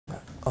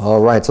All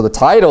right, so the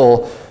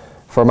title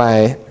for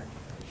my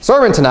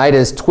sermon tonight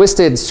is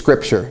Twisted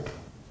Scripture.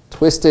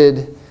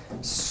 Twisted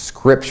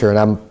Scripture. And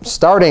I'm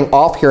starting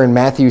off here in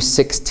Matthew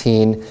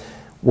 16,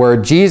 where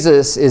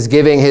Jesus is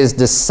giving his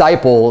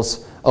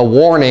disciples a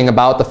warning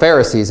about the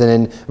Pharisees. And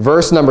in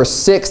verse number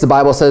 6, the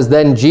Bible says,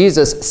 "Then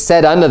Jesus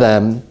said unto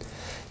them,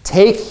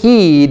 Take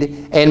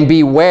heed and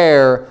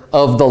beware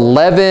of the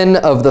leaven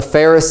of the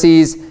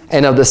Pharisees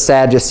and of the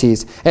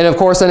Sadducees." And of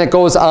course, then it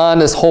goes on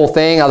this whole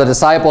thing, how the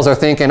disciples are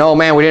thinking, oh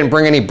man, we didn't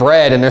bring any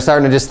bread. And they're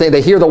starting to just think,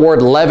 they hear the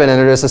word leaven and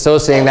they're just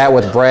associating that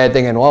with bread,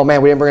 thinking, oh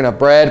man, we didn't bring enough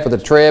bread for the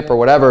trip or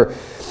whatever.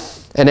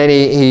 And then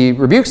he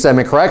rebukes them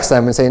and corrects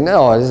them and saying,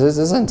 no, this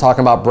isn't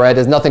talking about bread. It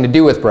has nothing to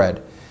do with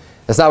bread.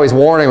 That's not what he's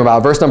warning them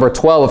about. Verse number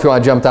 12, if you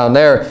want to jump down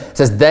there, it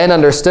says, "Then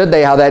understood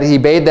they how that he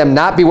bade them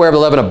not beware of the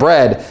leaven of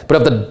bread, but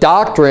of the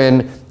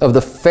doctrine of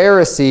the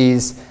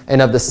Pharisees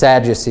and of the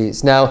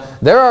Sadducees." Now,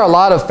 there are a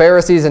lot of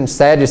Pharisees and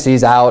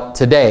Sadducees out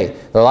today.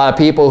 There are a lot of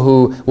people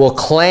who will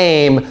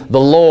claim the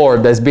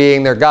Lord as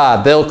being their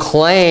God. They'll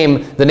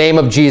claim the name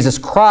of Jesus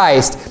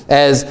Christ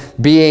as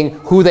being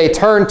who they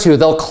turn to.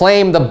 They'll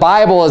claim the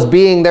Bible as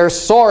being their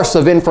source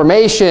of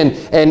information,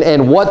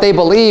 and what they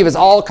believe is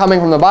all coming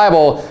from the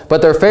Bible.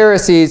 But they're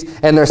Pharisees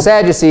and they're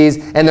Sadducees,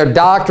 and their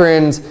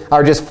doctrines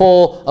are just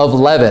full of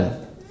leaven.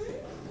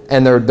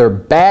 And they're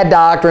bad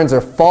doctrines,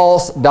 they're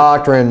false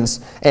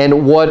doctrines.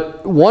 And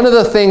one of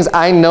the things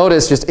I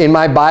noticed just in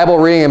my Bible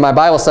reading, in my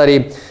Bible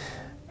study,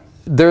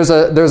 there's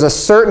a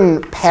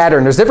certain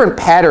pattern. There's different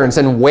patterns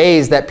and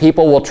ways that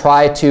people will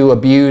try to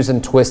abuse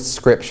and twist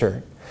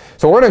Scripture.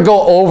 So we're going to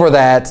go over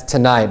that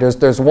tonight.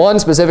 There's one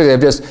specifically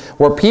of just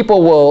where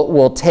people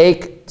will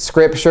take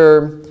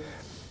Scripture,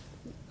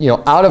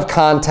 out of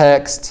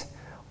context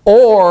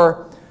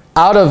or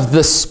out of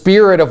the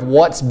spirit of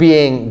what's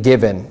being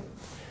given.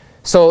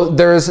 So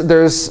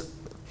there's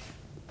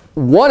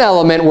one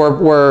element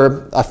where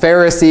a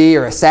Pharisee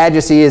or a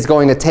Sadducee is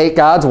going to take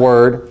God's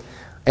word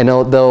and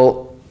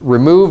they'll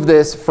remove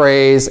this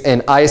phrase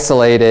and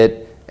isolate it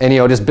and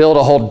just build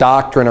a whole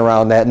doctrine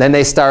around that. And then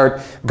they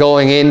start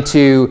going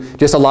into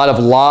just a lot of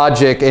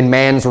logic and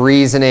man's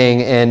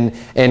reasoning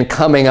and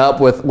coming up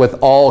with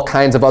all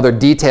kinds of other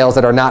details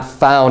that are not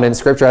found in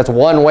Scripture. That's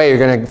one way you're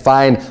going to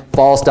find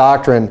false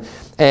doctrine.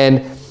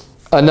 And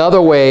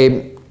another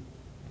way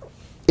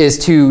is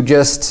to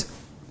just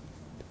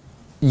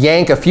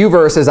yank a few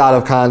verses out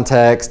of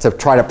context to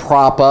try to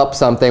prop up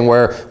something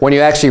where when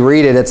you actually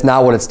read it, it's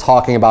not what it's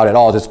talking about at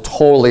all. It's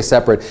totally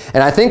separate.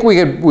 And I think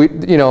we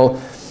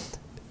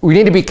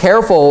need to be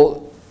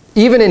careful,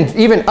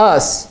 even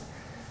us,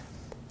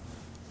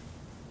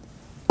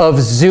 of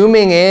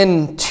zooming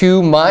in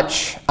too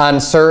much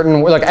on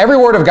certain. Like, every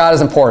word of God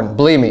is important.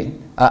 Believe me,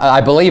 I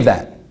believe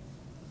that.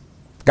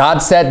 God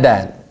said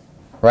that.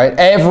 Right?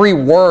 Every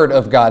word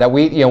of God.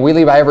 We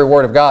lead by every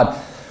word of God.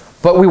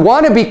 But we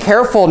want to be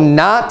careful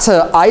not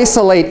to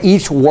isolate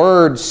each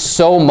word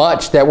so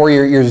much that where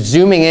you're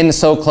zooming in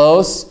so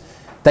close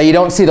that you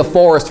don't see the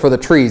forest for the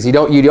trees. You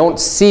don't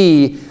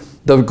see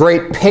the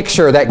great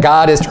picture that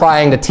God is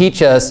trying to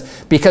teach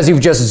us because you've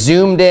just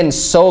zoomed in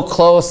so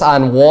close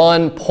on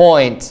one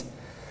point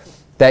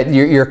that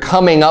you're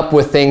coming up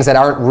with things that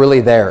aren't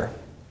really there.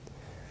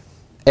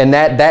 And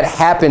that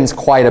happens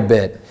quite a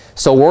bit.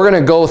 So we're going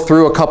to go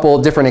through a couple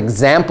of different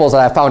examples that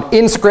I found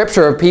in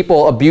Scripture of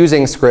people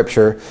abusing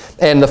Scripture.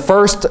 And the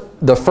first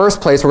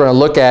place we're going to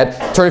look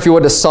at, turn if you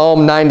would to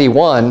Psalm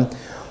 91,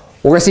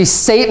 we're going to see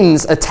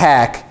Satan's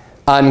attack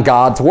on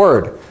God's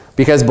Word.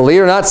 Because believe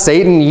it or not,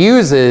 Satan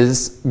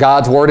uses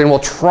God's Word and will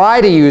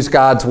try to use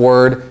God's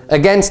Word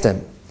against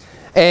him.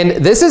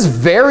 And this is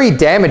very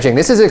damaging.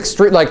 This is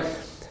extreme. Like,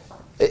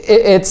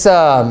 it's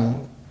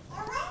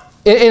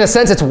in a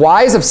sense, it's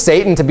wise of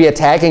Satan to be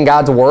attacking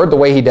God's Word the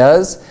way he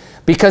does,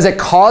 because it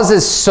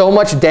causes so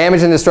much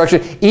damage and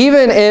destruction.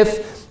 Even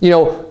if,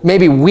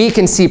 maybe we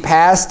can see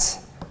past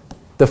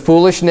the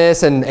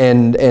foolishness and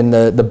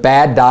the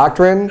bad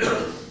doctrine,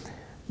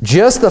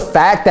 just the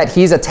fact that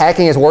he's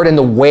attacking his word in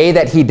the way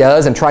that he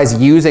does and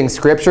tries using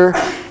Scripture,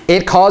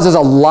 it causes a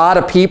lot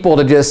of people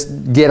to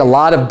just get a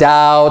lot of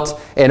doubt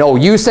and, oh,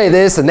 you say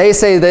this and they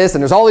say this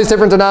and there's all these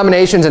different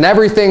denominations and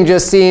everything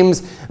just seems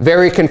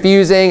very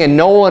confusing and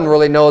no one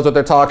really knows what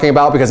they're talking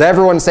about because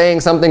everyone's saying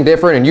something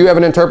different and you have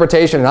an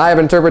interpretation and I have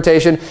an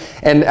interpretation.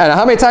 And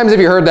how many times have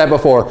you heard that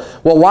before?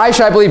 Well, why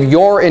should I believe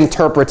your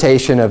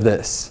interpretation of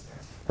this?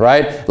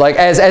 Right? Like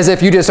as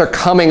if you just are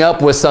coming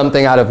up with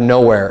something out of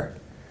nowhere.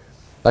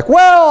 Like,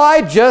 well,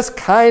 I just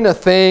kind of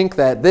think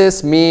that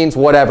this means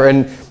whatever.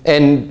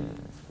 And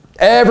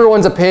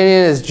everyone's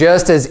opinion is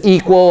just as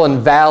equal and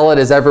valid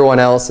as everyone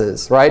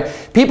else's, right?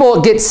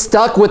 People get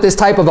stuck with this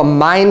type of a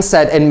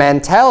mindset and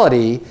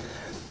mentality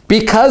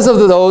because of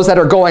those that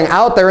are going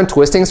out there and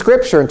twisting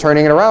Scripture and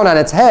turning it around on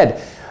its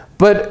head.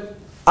 But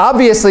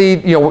obviously,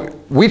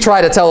 we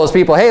try to tell those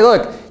people, hey,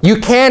 look, you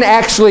can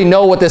actually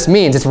know what this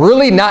means. It's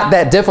really not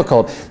that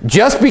difficult.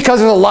 Just because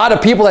there's a lot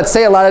of people that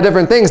say a lot of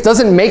different things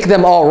doesn't make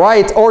them all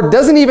right, or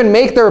doesn't even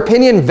make their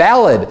opinion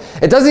valid.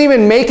 It doesn't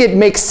even make it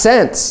make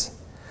sense.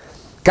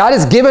 God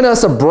has given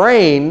us a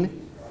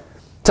brain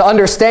to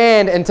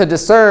understand and to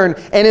discern,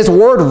 and his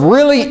word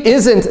really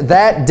isn't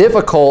that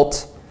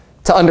difficult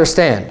to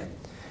understand.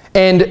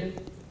 And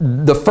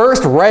the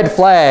first red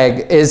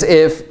flag is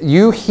if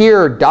you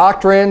hear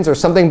doctrines or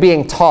something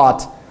being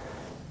taught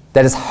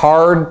that is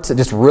hard to,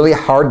 just really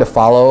hard to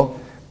follow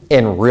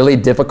and really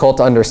difficult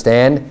to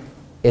understand,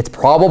 it's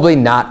probably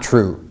not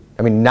true.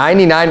 I mean,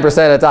 99% of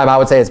the time I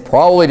would say it's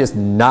probably just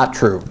not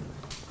true.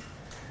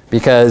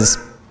 Because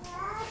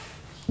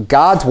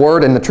God's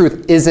word and the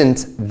truth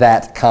isn't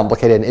that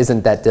complicated and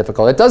isn't that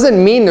difficult. It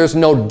doesn't mean there's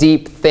no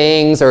deep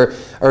things or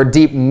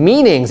deep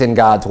meanings in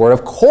God's word.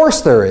 Of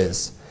course there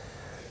is.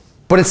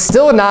 But it's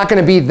still not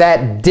going to be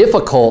that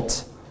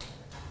difficult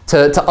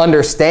to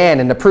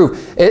understand and to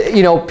prove.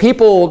 You know,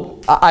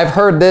 people, I've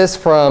heard this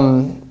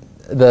from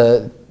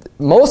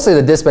mostly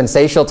the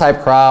dispensational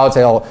type crowd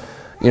say, oh,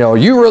 you know,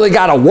 you really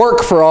got to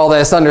work for all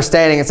this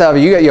understanding and stuff.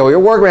 You're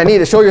working, I need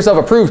to show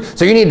yourself approved.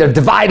 So you need to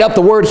divide up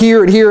the word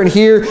here and here and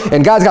here.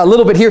 And God's got a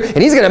little bit here.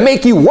 And he's going to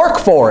make you work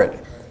for it.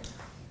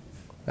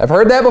 I've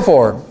heard that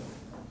before.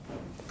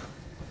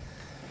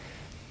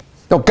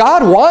 No,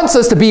 God wants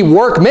us to be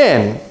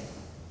workmen.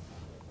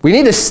 We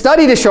need to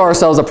study to show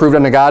ourselves approved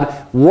unto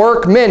God.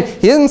 Workmen.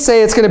 He didn't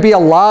say it's going to be a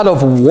lot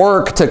of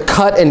work to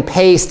cut and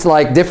paste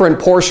like different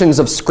portions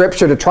of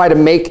Scripture to try to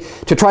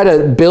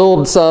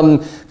build some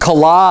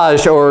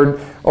collage or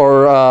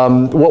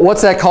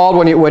what's that called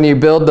when you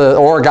build the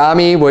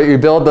origami, where you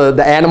build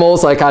the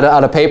animals like out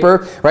of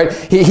paper, right?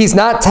 He's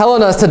not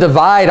telling us to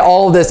divide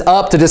all of this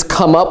up to just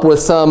come up with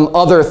some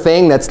other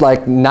thing that's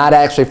like not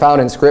actually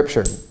found in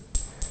Scripture.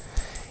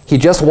 He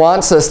just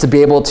wants us to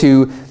be able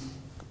to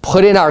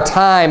put in our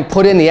time,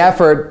 put in the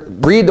effort,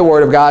 read the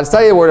Word of God,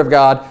 study the Word of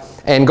God,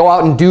 and go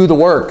out and do the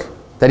work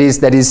that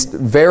He's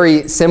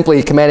very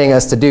simply commanding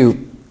us to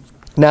do.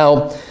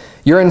 Now,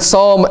 you're in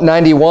Psalm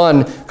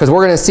 91, because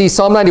we're going to see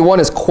Psalm 91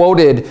 is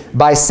quoted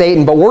by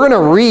Satan, but we're going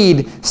to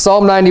read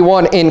Psalm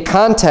 91 in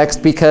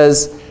context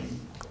because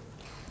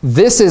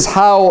this is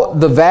how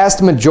the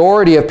vast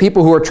majority of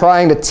people who are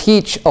trying to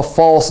teach a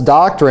false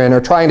doctrine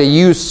or trying to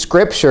use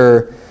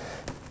Scripture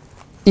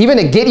even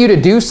to get you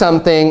to do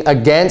something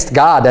against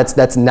God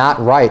that's not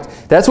right.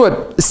 That's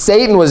what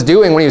Satan was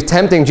doing when he was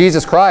tempting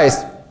Jesus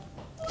Christ.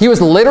 He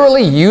was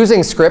literally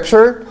using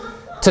Scripture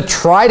to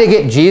try to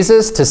get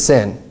Jesus to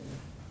sin,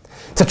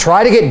 to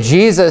try to get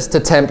Jesus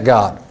to tempt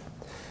God.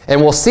 And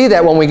we'll see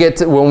that when we get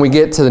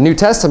to the New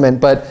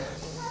Testament. But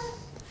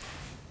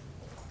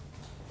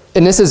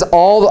and this is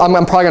all, I'm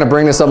probably going to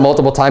bring this up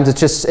multiple times.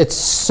 It's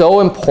so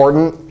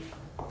important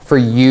for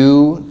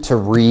you to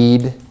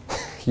read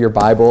your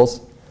Bibles,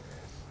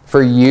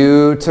 for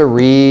you to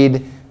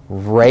read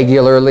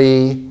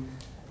regularly,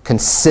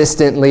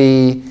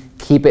 consistently,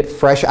 keep it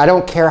fresh. I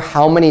don't care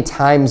how many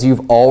times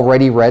you've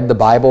already read the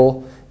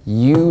Bible,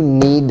 you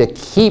need to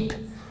keep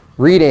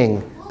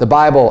reading the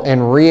Bible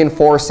and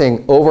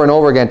reinforcing over and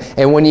over again.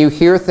 And when you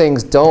hear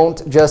things,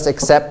 don't just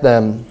accept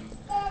them,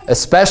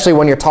 especially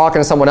when you're talking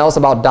to someone else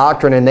about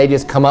doctrine and they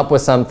just come up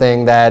with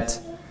something that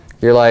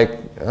you're like,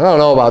 I don't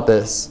know about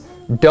this.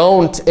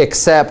 Don't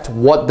accept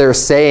what they're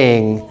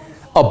saying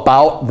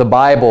about the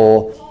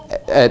Bible,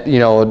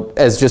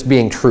 as just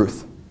being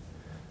truth.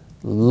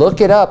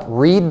 Look it up.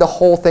 Read the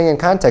whole thing in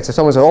context. If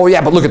someone says, oh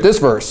yeah, but look at this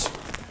verse.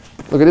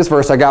 Look at this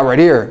verse I got right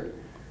here.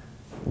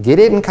 Get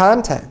it in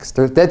context.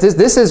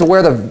 This is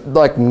where the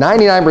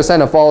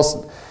 99% of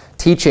false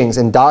teachings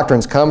and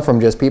doctrines come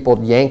from, just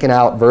people yanking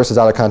out verses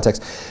out of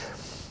context.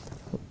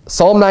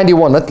 Psalm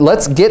 91,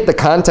 let's get the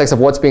context of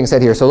what's being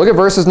said here. So look at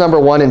verses number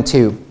 1 and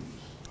 2.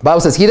 The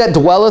Bible says, he that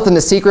dwelleth in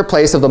the secret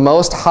place of the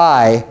Most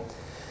High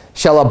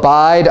shall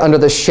abide under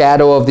the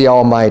shadow of the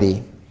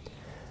Almighty.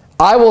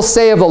 I will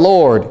say of the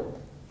Lord,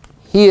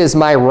 he is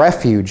my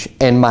refuge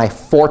and my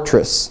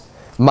fortress,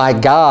 my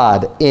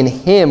God, in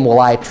him will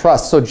I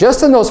trust. So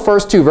just in those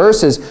first two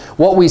verses,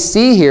 what we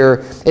see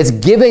here is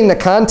giving the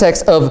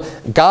context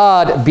of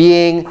God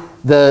being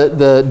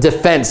the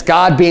defense,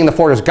 God being the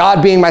fortress,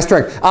 God being my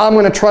strength. I'm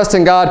going to trust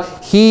in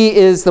God. He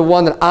is the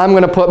one that I'm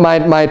going to put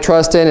my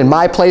trust in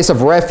my place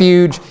of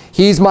refuge.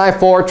 He's my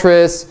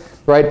fortress.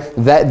 Right?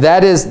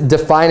 That is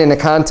defining the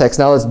context.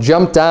 Now let's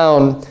jump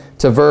down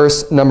to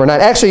verse number 9.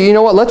 Actually, you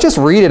know what? Let's just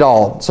read it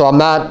all. So I'm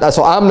not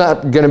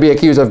going to be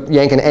accused of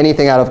yanking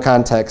anything out of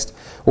context.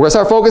 We're going to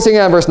start focusing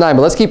on verse 9,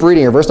 but let's keep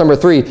reading here. Verse number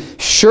 3.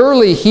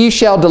 Surely he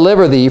shall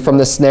deliver thee from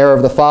the snare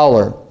of the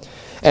fowler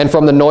and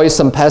from the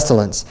noisome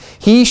pestilence.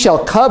 He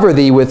shall cover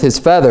thee with his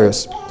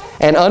feathers,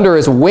 and under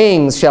his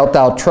wings shalt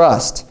thou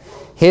trust.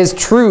 His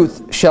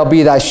truth shall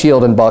be thy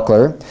shield and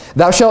buckler.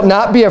 Thou shalt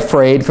not be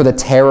afraid for the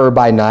terror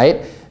by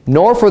night,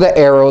 nor for the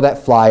arrow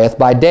that flieth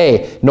by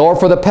day, nor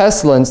for the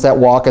pestilence that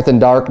walketh in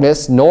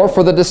darkness, nor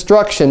for the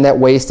destruction that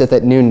wasteth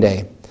at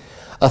noonday.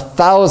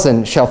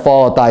 1,000 shall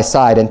fall at thy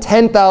side, and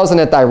 10,000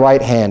 at thy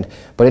right hand,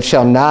 but it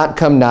shall not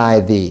come nigh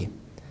thee.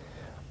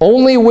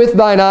 Only with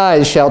thine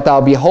eyes shalt thou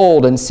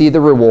behold and see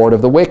the reward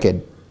of the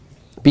wicked.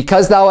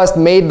 Because thou hast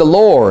made the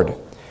Lord,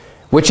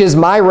 which is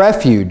my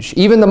refuge,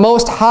 even the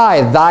Most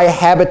High, thy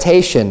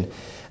habitation,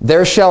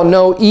 There shall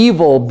no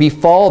evil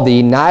befall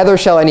thee, neither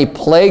shall any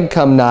plague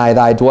come nigh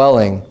thy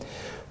dwelling.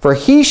 For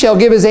he shall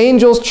give his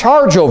angels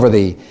charge over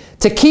thee,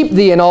 to keep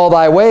thee in all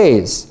thy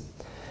ways.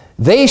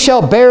 They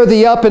shall bear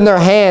thee up in their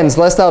hands,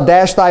 lest thou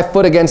dash thy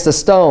foot against a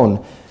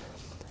stone.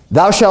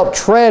 Thou shalt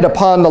tread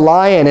upon the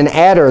lion and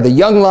adder, the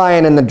young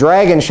lion and the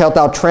dragon shalt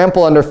thou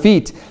trample under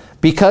feet.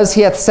 Because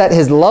he hath set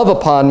his love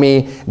upon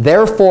me,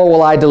 therefore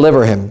will I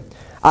deliver him.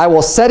 I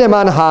will set him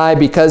on high,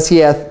 because he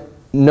hath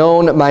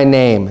known my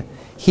name.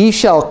 He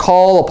shall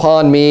call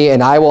upon me,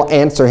 and I will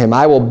answer him.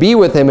 I will be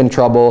with him in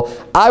trouble.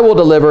 I will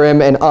deliver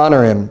him and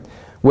honor him.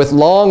 With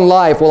long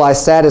life will I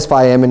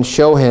satisfy him and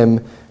show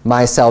him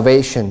my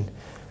salvation.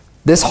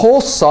 This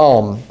whole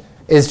psalm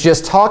is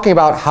just talking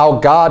about how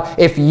God,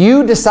 if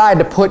you decide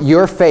to put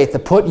your faith, to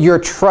put your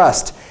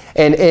trust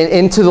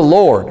into the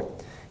Lord,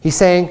 he's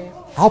saying,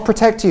 I'll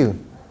protect you.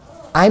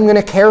 I'm going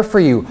to care for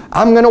you.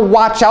 I'm going to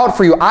watch out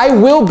for you. I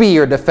will be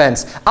your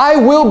defense. I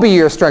will be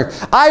your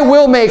strength. I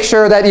will make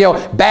sure that,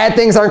 bad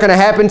things aren't going to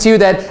happen to you.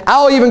 That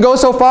I'll even go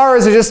so far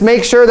as to just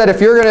make sure that if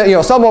you're going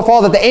to, someone will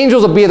fall, that the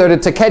angels will be there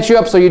to catch you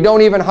up so you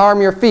don't even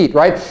harm your feet,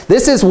 right?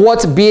 This is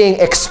what's being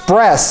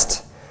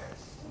expressed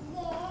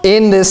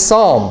in this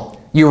psalm.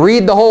 You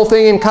read the whole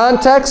thing in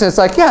context, and it's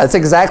like, yeah, that's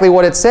exactly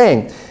what it's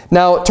saying.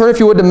 Now, turn, if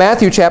you would, to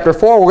Matthew chapter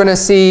 4. We're going to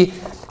see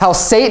how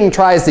Satan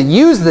tries to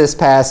use this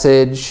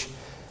passage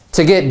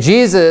to get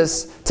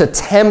Jesus to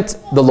tempt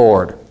the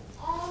Lord.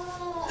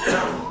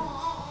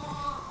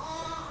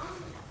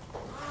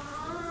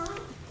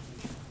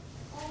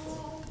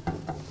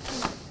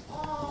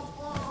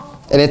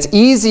 And it's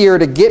easier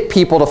to get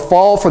people to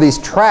fall for these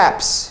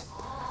traps,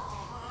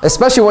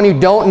 especially when you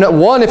don't know,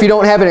 one, if you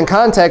don't have it in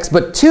context,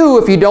 but two,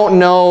 if you don't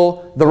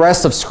know the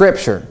rest of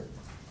Scripture.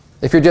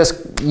 If you're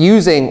just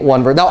using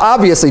one verse. Now,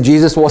 obviously,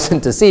 Jesus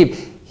wasn't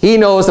deceived. He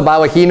knows the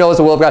Bible. He knows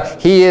the will of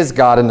God. He is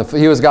God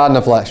he was God in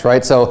the flesh,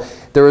 right? So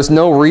there was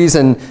no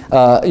reason, it's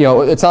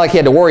not like he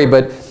had to worry,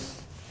 but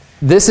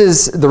this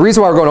is, the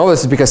reason why we're going over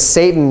this is because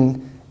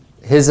Satan,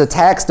 his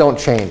attacks don't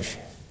change.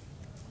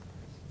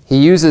 He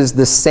uses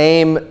the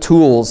same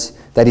tools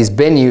that he's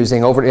been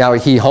using over, now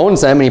he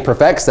hones them and he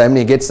perfects them and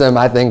he gets them,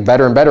 I think,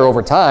 better and better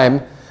over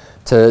time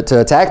to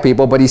attack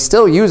people, but he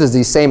still uses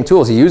these same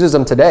tools. He uses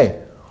them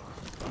today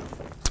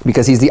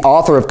because he's the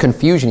author of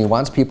confusion. He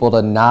wants people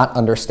to not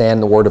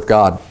understand the Word of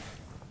God.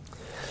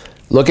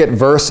 Look at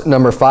verse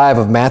number 5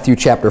 of Matthew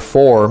chapter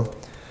 4.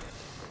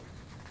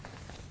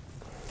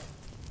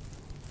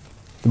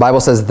 The Bible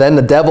says, Then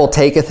the devil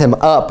taketh him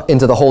up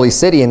into the holy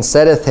city, and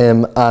setteth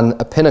him on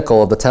a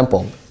pinnacle of the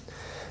temple,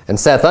 and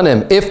saith unto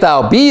him, If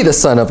thou be the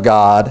Son of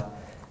God,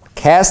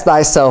 cast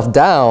thyself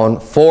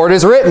down, for it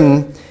is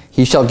written,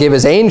 He shall give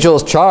his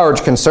angels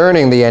charge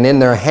concerning thee, and in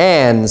their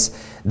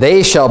hands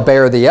they shall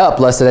bear thee up,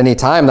 lest at any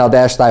time thou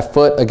dash thy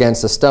foot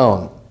against a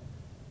stone.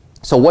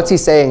 So what's he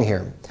saying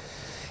here?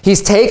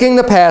 He's taking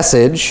the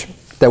passage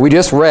that we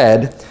just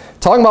read,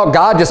 talking about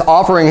God just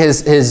offering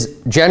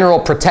his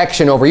general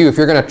protection over you. If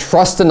you're going to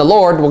trust in the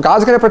Lord, well,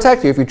 God's going to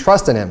protect you if you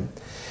trust in him.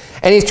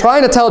 And he's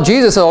trying to tell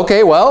Jesus,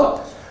 okay, well,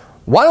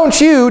 why don't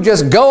you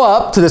just go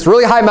up to this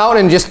really high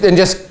mountain and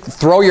just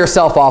throw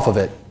yourself off of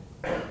it?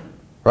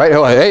 Right?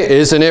 Hey,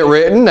 isn't it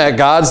written that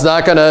God's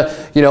not going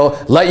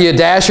to, let you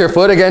dash your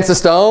foot against a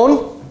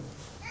stone?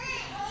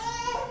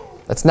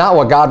 That's not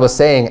what God was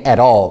saying at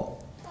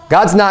all.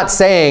 God's not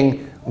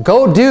saying,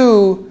 go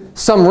do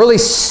some really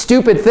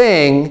stupid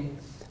thing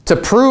to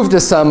prove to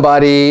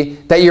somebody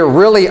that you're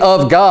really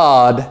of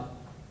God,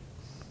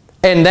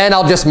 and then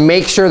I'll just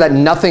make sure that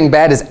nothing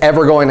bad is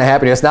ever going to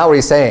happen. That's not what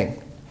he's saying.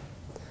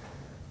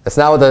 That's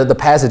not what the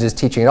passage is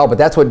teaching at all, but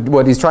that's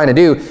what he's trying to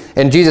do.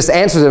 And Jesus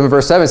answers him in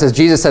verse 7. It says,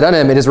 Jesus said unto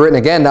him, It is written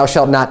again, Thou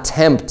shalt not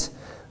tempt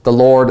the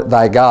Lord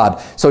thy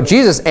God. So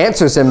Jesus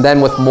answers him then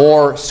with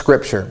more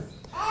Scripture.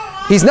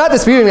 He's not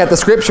disputing that the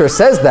Scripture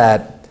says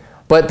that,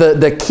 but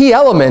the key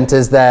element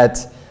is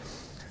that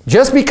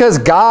just because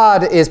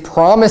God is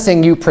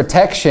promising you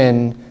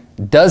protection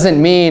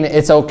doesn't mean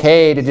it's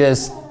okay to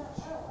just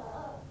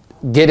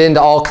get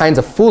into all kinds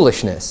of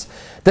foolishness.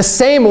 The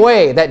same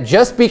way that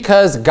just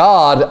because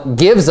God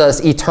gives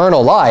us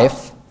eternal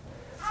life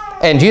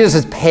and Jesus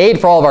has paid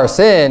for all of our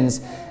sins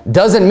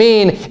doesn't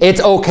mean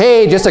it's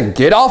okay just to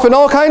get off in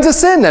all kinds of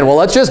sin then. Well,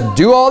 let's just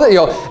do all that.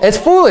 It's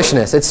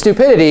foolishness. It's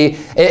stupidity.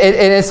 And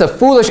it's a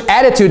foolish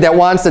attitude that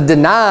wants to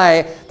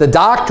deny the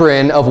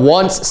doctrine of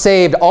once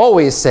saved,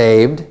 always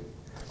saved,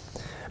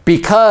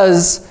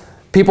 because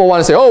people want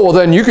to say, oh, well,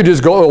 then you could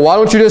just go, why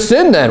don't you just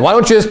sin then? Why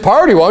don't you just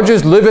party? Why don't you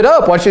just live it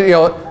up? Why don't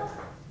you,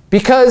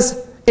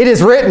 because it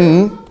is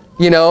written,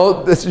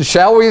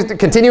 shall we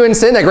continue in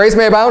sin that grace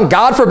may abound?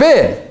 God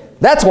forbid.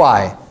 That's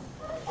why.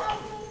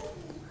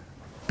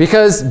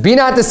 Because be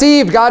not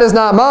deceived, God is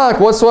not mocked.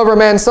 Whatsoever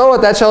man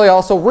soweth, that shall he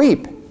also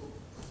reap.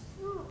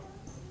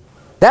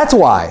 That's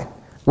why.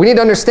 We need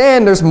to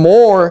understand there's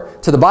more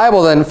to the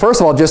Bible than, first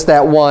of all, just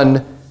that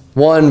one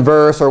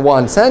verse or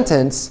one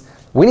sentence.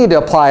 We need to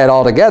apply it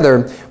all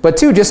together. But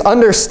two, just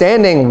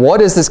understanding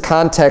what is this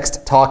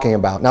context talking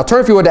about. Now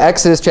turn, if you would, to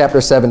Exodus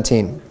chapter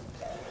 17.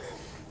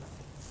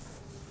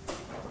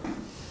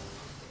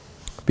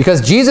 Because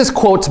Jesus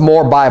quotes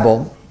more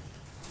Bible,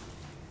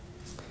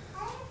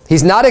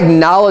 he's not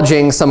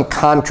acknowledging some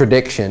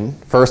contradiction,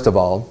 first of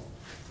all,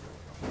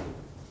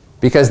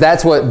 because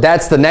that's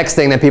the next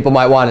thing that people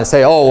might want to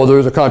say. Oh, well,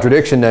 there's a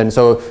contradiction then.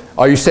 So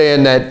are you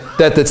saying that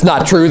that's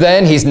not true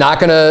then? He's not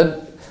going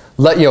to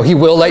let, he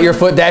will let your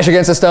foot dash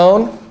against a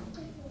stone?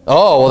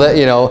 Oh,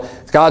 well,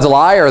 God's a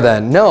liar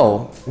then.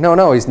 No,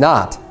 he's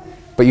not.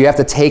 But you have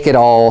to take it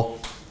all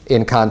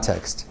in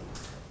context.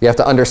 You have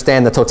to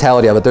understand the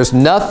totality of it. There's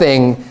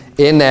nothing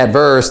in that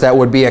verse that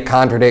would be a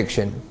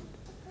contradiction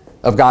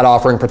of God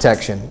offering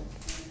protection.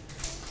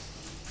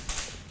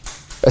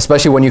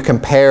 Especially when you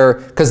compare,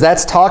 because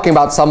that's talking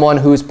about someone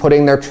who's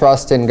putting their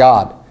trust in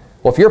God.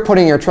 Well, if you're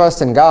putting your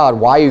trust in God,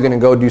 why are you going to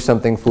go do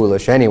something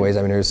foolish anyways?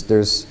 I mean,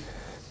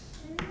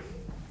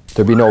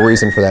 there'd be no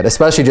reason for that,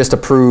 especially just to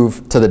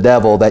prove to the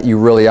devil that you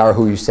really are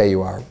who you say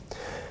you are.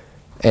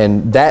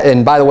 And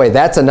by the way,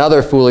 that's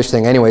another foolish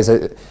thing anyways.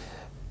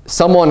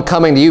 Someone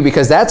coming to you,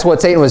 because that's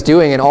what Satan was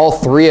doing in all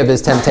three of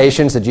his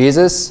temptations to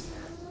Jesus.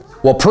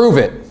 Well, prove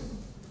it.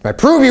 Right?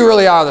 Prove you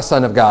really are the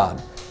Son of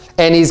God.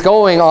 And he's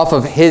going off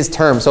of his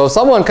terms. So if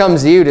someone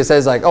comes to you that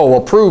says like, oh, well,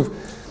 prove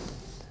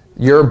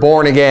you're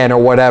born again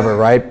or whatever,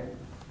 right?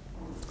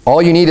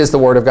 All you need is the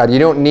Word of God. You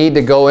don't need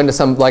to go into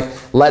some, like,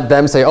 let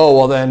them say, oh,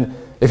 well then,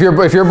 if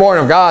you're born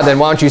of God, then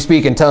why don't you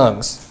speak in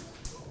tongues?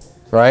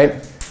 Right?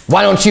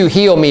 Why don't you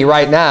heal me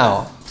right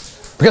now?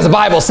 Because the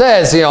Bible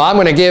says, why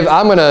don't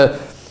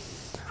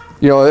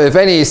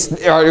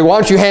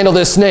you handle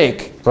this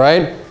snake,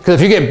 right? Because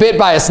if you get bit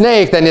by a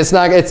snake, then it's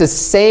the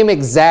same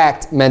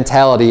exact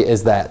mentality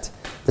as that.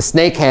 The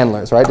snake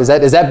handlers, right? Is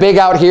that big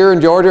out here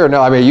in Georgia or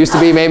no? I mean, it used to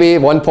be maybe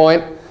at one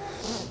point.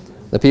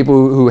 The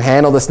people who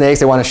handle the snakes,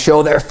 they want to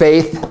show their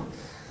faith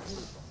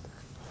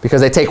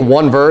because they take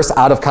one verse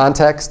out of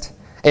context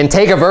and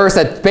take a verse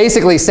that's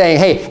basically saying,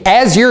 hey,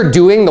 as you're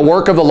doing the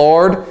work of the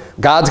Lord,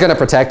 God's going to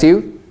protect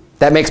you.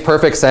 That makes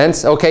perfect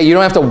sense. Okay, you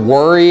don't have to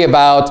worry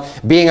about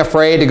being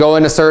afraid to go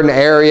into certain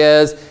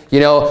areas.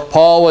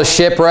 Paul was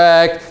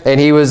shipwrecked and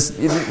he was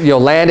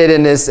landed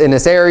in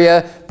this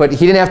area, but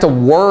he didn't have to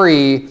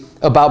worry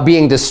about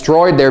being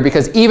destroyed there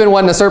because even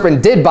when the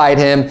serpent did bite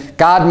him,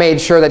 God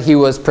made sure that he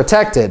was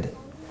protected.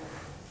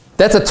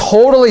 That's a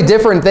totally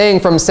different thing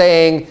from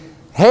saying,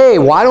 hey,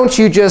 why don't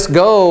you just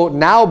go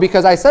now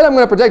because I said I'm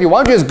going to protect you.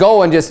 Why don't you just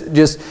go and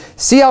just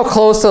see how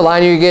close to the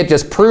line you get.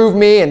 Just prove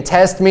me and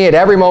test me at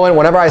every moment.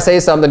 Whenever I say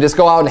something, just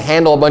go out and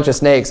handle a bunch of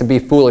snakes and be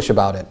foolish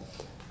about it.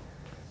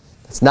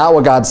 It's not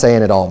what God's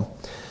saying at all.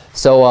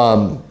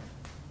 So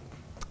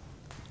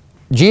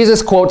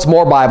Jesus quotes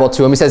more Bible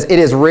to him. He says, it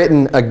is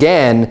written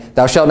again,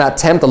 thou shalt not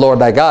tempt the Lord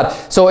thy God.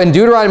 So in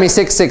Deuteronomy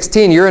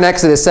 6:16, you're in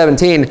Exodus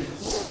 17.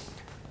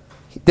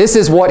 This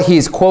is what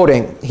he's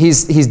quoting.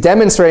 He's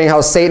demonstrating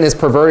how Satan is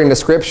perverting the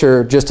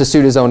Scripture just to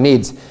suit his own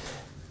needs.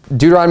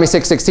 Deuteronomy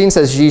 6:16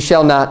 says, ye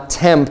shall not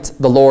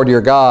tempt the Lord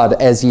your God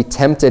as ye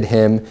tempted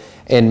him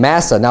in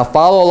Massah. Now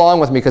follow along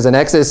with me because in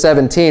Exodus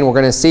 17 we're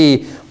going to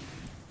see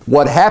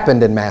what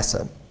happened in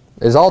Massah.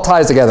 It all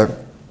ties together.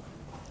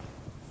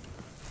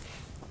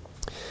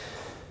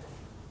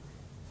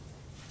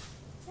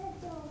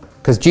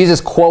 Because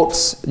Jesus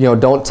quotes,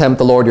 don't tempt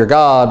the Lord your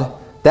God.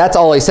 That's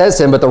all he says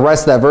to him, but the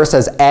rest of that verse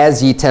says,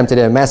 as ye tempted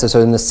him in Massah. So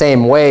in the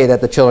same way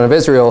that the children of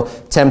Israel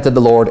tempted the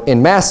Lord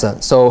in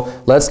Massah. So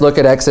let's look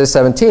at Exodus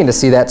 17 to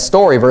see that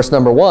story. Verse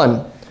number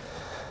 1.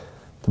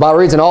 The Bible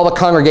reads, and all the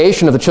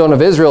congregation of the children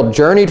of Israel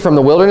journeyed from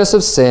the wilderness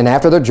of Sin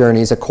after their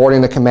journeys,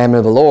 according to the commandment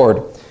of the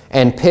Lord,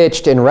 and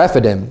pitched in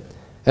Rephidim.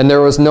 And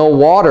there was no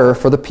water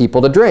for the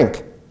people to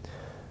drink.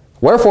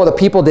 Wherefore the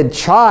people did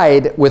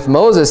chide with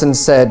Moses and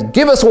said,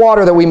 give us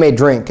water that we may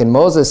drink. And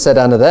Moses said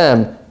unto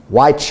them,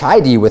 why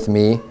chide ye with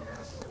me?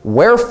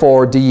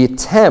 Wherefore do ye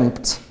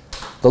tempt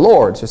the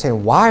Lord? So you're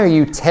saying, why are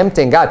you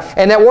tempting God?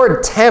 And that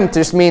word tempt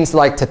just means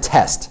like to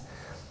test.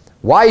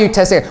 Why are you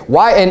testing?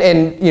 Why?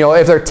 And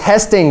if they're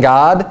testing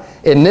God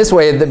in this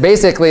way,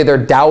 basically they're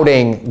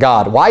doubting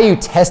God. Why are you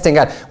testing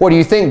God? What, do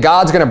you think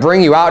God's going to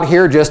bring you out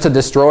here just to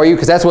destroy you?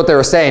 Because that's what they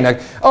were saying.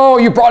 Like, oh,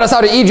 you brought us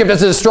out of Egypt to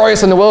destroy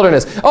us in the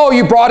wilderness. Oh,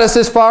 you brought us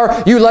this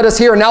far. You led us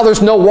here. And now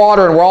there's no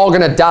water and we're all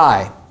going to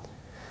die.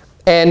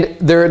 And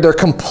they're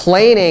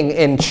complaining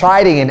and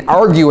chiding and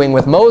arguing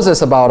with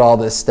Moses about all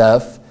this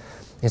stuff.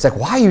 He's like,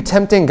 why are you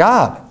tempting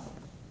God?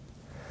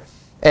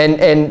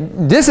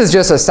 And this is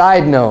just a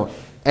side note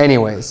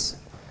anyways.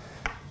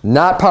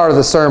 Not part of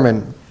the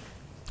sermon.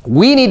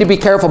 We need to be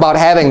careful about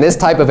having this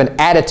type of an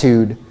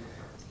attitude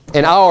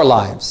in our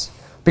lives.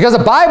 Because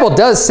the Bible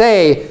does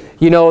say,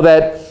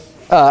 that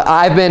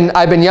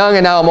I've been young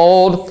and now I'm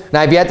old, and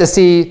I've yet to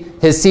see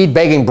his seed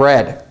begging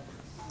bread.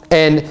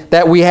 And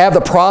that we have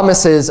the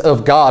promises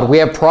of God. We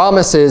have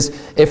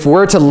promises if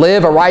we're to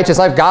live a righteous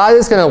life, God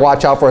is going to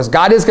watch out for us.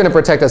 God is going to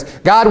protect us.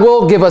 God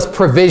will give us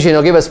provision.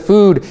 He'll give us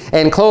food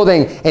and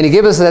clothing, and He'll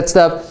give us that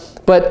stuff.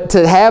 But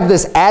to have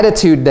this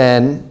attitude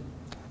then,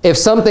 if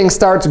something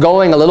starts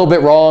going a little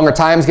bit wrong or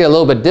times get a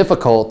little bit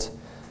difficult,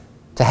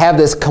 to have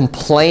this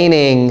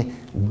complaining,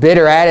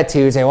 bitter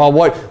attitude, saying,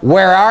 well,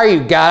 where are you,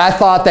 God? I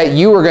thought that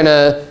you were going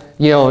to,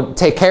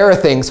 take care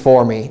of things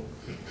for me,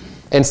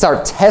 and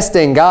start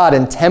testing God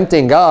and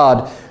tempting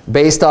God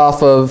based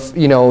off of,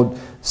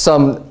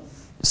 some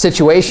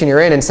situation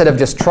you're in, instead of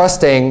just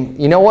trusting,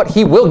 you know what,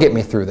 He will get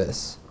me through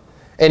this.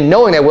 And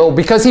knowing that will,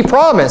 because He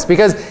promised.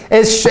 Because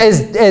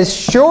as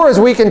sure as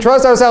we can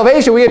trust our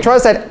salvation, we can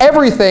trust that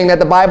everything that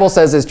the Bible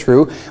says is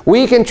true.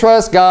 We can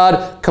trust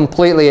God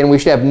completely, and we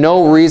should have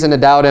no reason to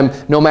doubt Him,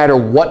 no matter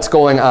what's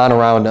going on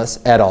around us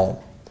at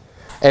all.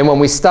 And when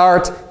we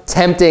start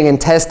tempting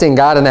and testing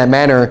God in that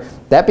manner,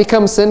 that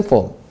becomes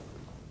sinful.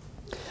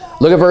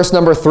 Look at verse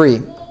number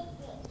 3.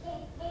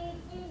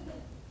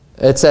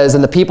 It says,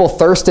 "And the people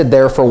thirsted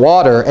there for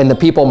water, and the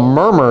people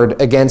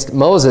murmured against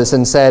Moses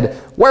and said,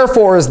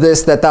 Wherefore is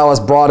this that thou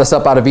hast brought us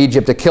up out of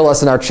Egypt to kill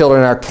us and our children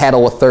and our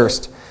cattle with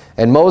thirst?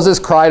 And Moses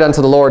cried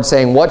unto the Lord,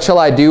 saying, What shall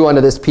I do unto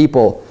this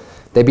people?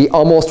 They be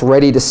almost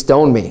ready to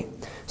stone me."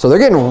 So they're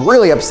getting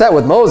really upset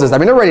with Moses. I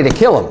mean, they're ready to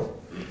kill him.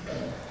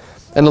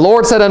 "And the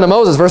Lord said unto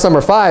Moses," verse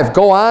number 5,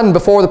 "Go on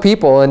before the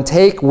people, and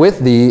take with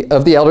thee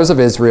of the elders of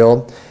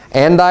Israel,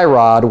 and thy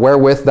rod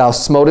wherewith thou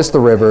smotest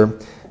the river,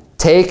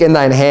 take in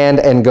thine hand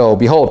and go.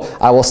 Behold,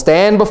 I will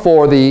stand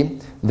before thee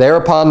there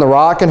upon the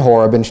rock in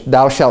Horeb, and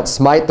thou shalt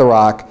smite the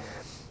rock,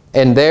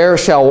 and there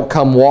shall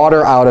come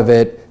water out of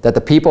it, that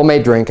the people may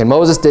drink. And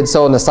Moses did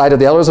so in the sight of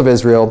the elders of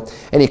Israel,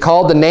 and he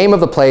called the name of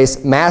the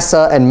place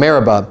Massah and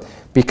Meribah,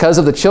 because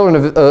of the chiding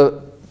of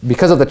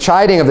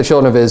the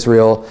children of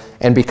Israel,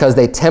 and because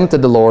they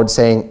tempted the Lord,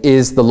 saying,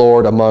 Is the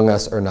Lord among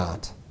us or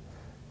not?"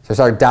 So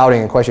start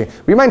doubting and questioning.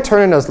 Would you mind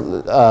turning those,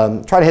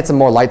 try to hit some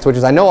more light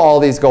switches? I know all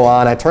these go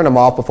on. I turned them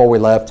off before we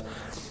left.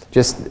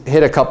 Just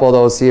hit a couple of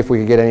those, see if we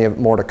could get any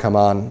more to come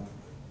on.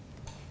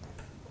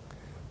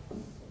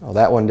 Oh,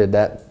 that one did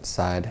that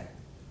side.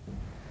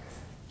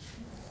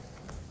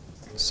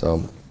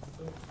 So.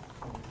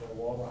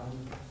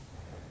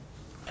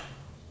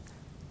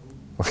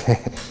 Okay.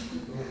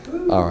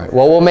 All right.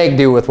 Well, we'll make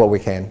do with what we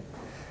can.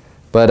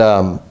 But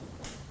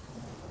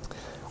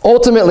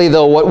ultimately,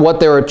 though, what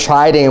they were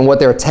chiding and what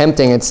they were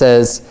tempting, it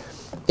says,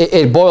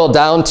 it boiled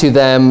down to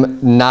them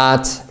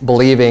not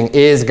believing,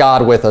 is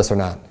God with us or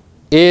not?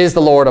 Is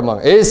the Lord among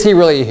us? Is He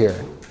really here?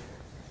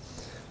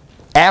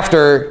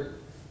 After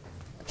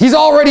He's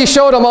already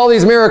showed them all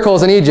these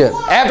miracles in Egypt.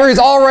 After He's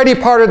already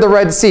parted the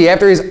Red Sea.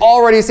 After He's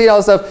already seen all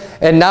this stuff.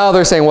 And now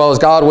they're saying, well, is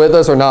God with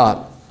us or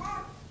not?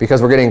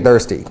 Because we're getting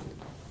thirsty.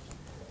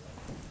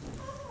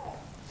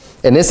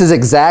 And this is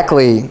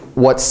exactly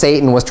what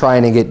Satan was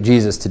trying to get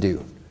Jesus to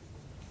do.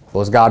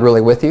 Well, is God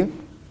really with you?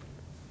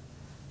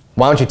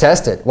 Why don't you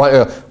test it?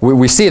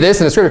 We see this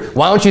in the Scripture.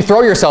 Why don't you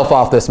throw yourself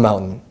off this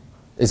mountain?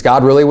 Is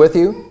God really with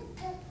you?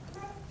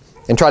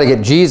 And try to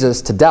get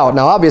Jesus to doubt.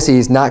 Now, obviously,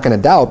 He's not going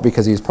to doubt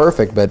because He's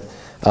perfect. But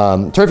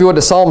turn, if you would,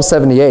 to Psalm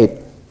 78.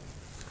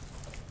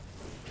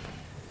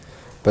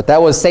 But that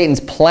was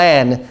Satan's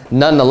plan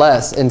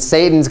nonetheless. And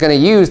Satan's going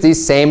to use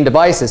these same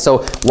devices. So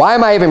why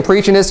am I even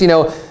preaching this?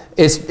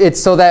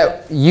 It's so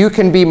that you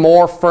can be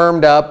more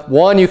firmed up.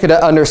 One, you could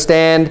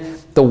understand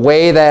the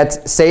way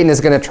that Satan is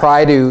going to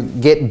try to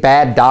get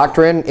bad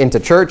doctrine into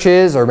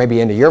churches or maybe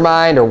into your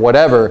mind or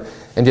whatever,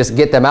 and just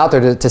get them out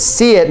there to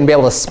see it and be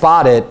able to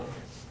spot it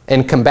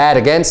and combat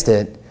against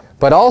it.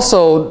 But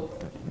also,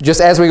 just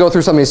as we go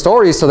through some of these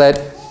stories, so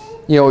that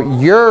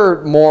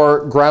you're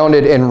more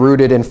grounded and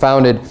rooted and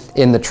founded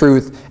in the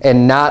truth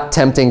and not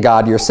tempting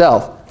God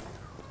yourself.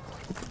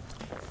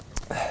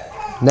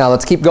 Now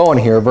let's keep going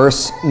here.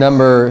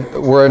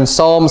 We're in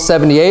Psalm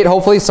 78,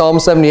 hopefully. Psalm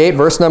 78,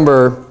 verse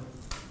number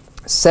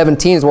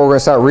 17 is where we're going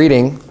to start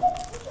reading.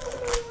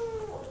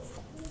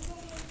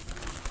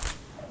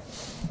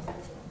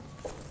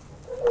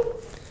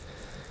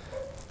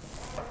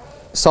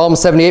 Psalm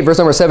 78, verse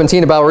number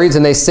 17, the Bible reads,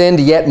 "And they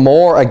sinned yet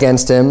more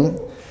against Him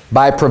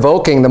by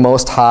provoking the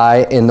Most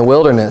High in the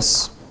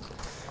wilderness."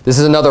 This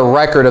is another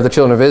record of the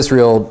children of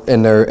Israel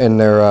in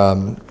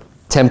their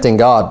tempting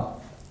God.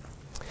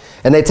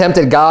 "And they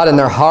tempted God in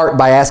their heart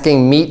by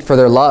asking meat for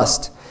their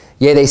lust.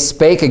 Yea, they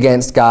spake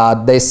against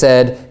God. They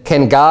said,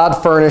 Can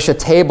God furnish a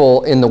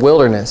table in the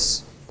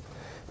wilderness?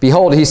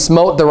 Behold, He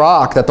smote the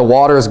rock that the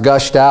waters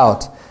gushed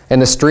out, and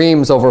the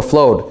streams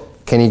overflowed.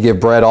 Can He give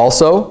bread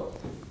also?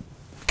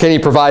 Can He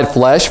provide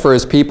flesh for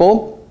His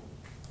people?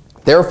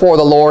 Therefore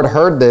the Lord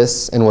heard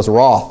this and was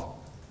wroth.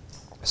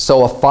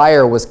 So a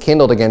fire was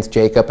kindled against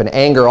Jacob, and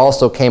anger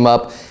also came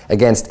up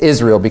against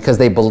Israel, because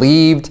they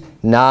believed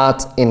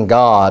not in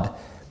God,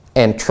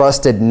 and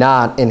trusted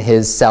not in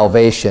His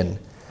salvation,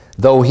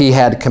 though He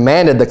had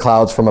commanded the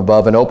clouds from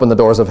above, and opened the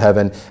doors of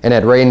heaven, and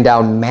had rained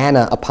down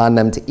manna upon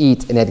them to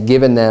eat, and had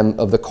given them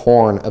of the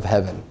corn of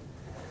heaven."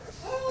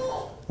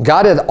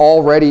 God had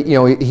already,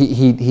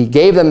 He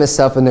gave them this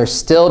stuff, and they're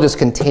still just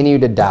continue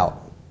to doubt.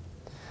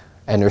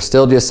 And they're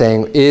still just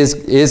saying,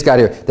 is God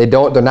here?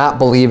 They're not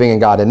believing in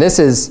God. And this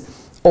is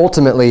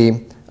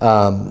ultimately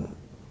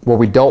where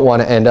we don't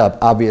want to end up,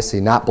 obviously,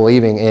 not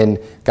believing in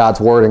God's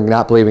Word and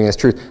not believing in His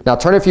truth. Now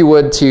turn, if you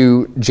would,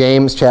 to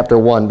James chapter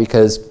 1,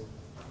 because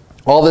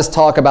all this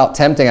talk about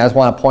tempting, I just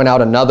want to point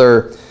out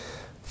another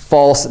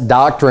false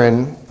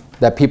doctrine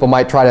that people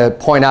might try to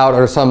point out,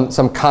 or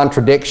some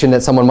contradiction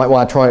that someone might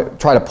want to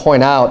try to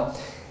point out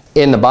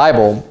in the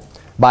Bible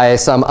by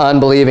some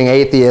unbelieving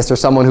atheist or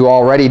someone who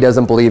already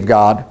doesn't believe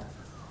God.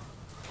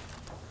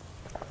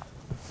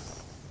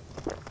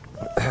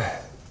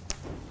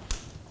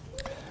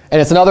 And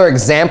it's another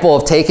example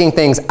of taking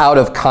things out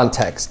of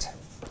context.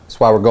 That's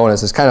why we're going.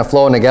 This is kind of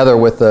flowing together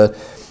with the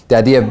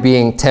idea of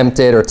being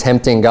tempted or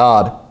tempting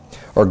God,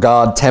 or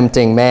God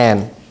tempting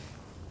man.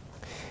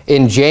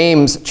 In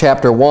James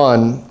chapter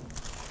 1,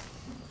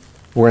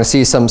 we're going to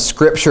see some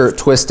scripture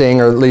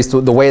twisting, or at least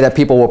the way that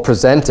people will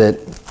present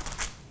it.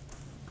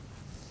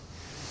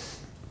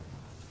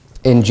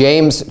 In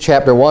James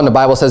chapter 1, the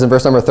Bible says in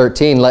verse number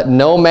 13, "Let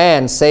no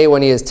man say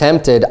when he is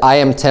tempted, I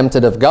am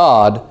tempted of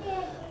God.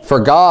 For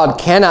God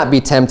cannot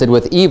be tempted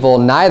with evil,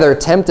 neither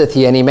tempteth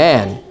he any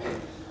man.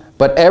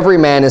 But every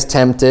man is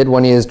tempted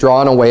when he is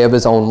drawn away of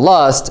his own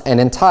lust and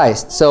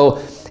enticed." So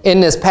in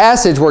this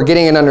passage, we're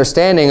getting an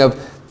understanding of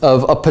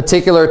a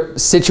particular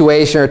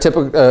situation or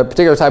a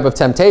particular type of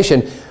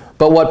temptation.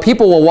 But what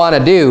people will want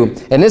to do,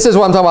 and this is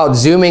what I'm talking about,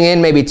 zooming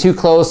in maybe too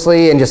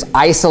closely and just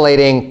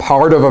isolating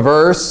part of a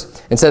verse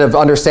instead of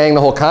understanding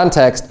the whole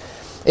context,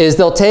 is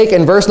they'll take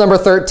in verse number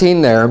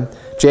 13 there,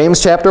 James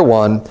chapter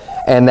 1,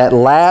 and that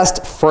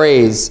last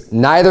phrase,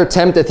 "Neither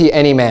tempteth he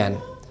any man."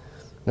 And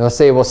they'll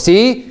say, well,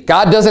 see,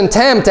 God doesn't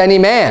tempt any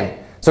man.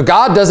 So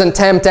God doesn't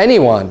tempt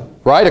anyone,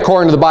 right?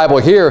 According to the Bible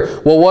here.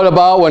 Well, what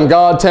about when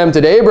God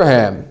tempted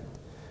Abraham?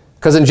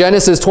 Because in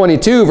Genesis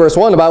 22, verse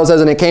 1, the Bible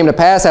says, "And it came to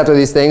pass after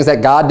these things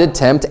that God did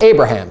tempt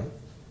Abraham.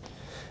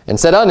 And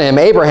said unto him,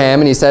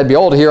 Abraham, and he said,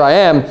 Behold, here I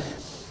am.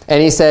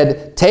 And he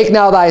said, Take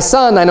now thy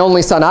son, thine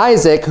only son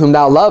Isaac, whom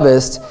thou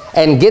lovest,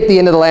 and get thee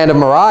into the land of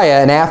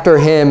Moriah, and after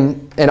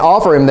him, and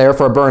offer him there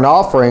for a burnt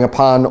offering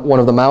upon one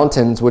of the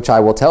mountains which I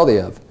will tell thee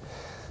of."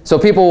 So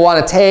people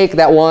want to take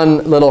that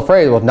one little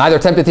phrase, well, "Neither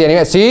tempteth he any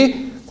man."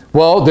 See?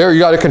 Well, there you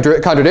got a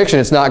contradiction.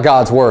 It's not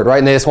God's word, right?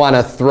 And they just want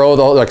to throw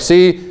the whole, like,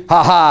 see?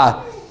 Ha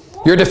ha.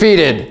 You're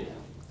defeated.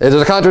 There's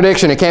a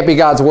contradiction. It can't be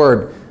God's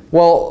word.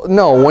 Well,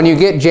 no. When you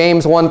get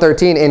James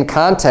 1:13 in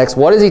context,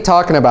 what is he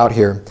talking about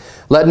here?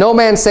 "Let no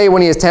man say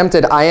when he is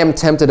tempted, I am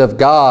tempted of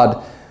God."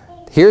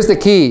 Here's the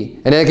key,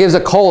 and it gives a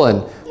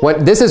colon.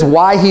 This is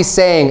why he's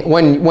saying,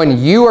 when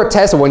you are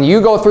tested, when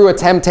you go through a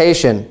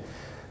temptation,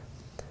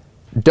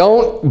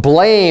 don't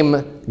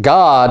blame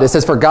God. It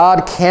says, "For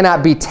God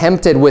cannot be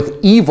tempted with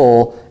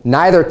evil,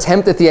 neither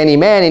tempteth he any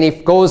man." And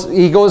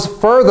he goes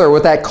further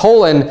with that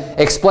colon,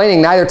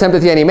 explaining, "Neither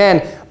tempteth he any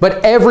man, but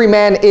every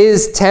man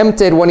is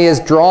tempted when he is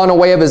drawn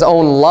away of his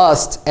own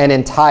lust and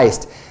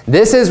enticed."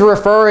 This is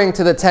referring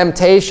to the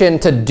temptation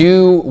to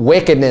do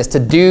wickedness, to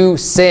do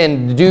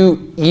sin, to do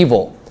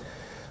evil.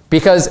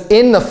 Because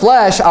in the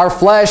flesh, our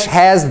flesh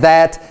has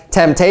that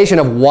temptation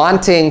of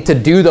wanting to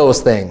do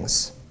those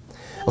things.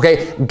 Okay,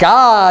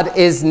 God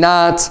is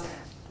not,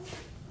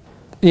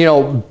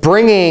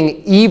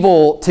 bringing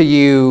evil to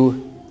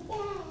you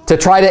to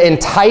try to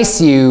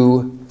entice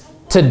you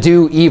to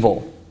do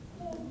evil.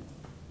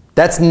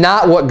 That's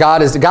not what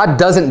God is. God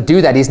doesn't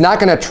do that. He's not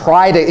going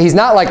to he's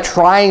not like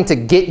trying to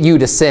get you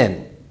to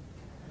sin.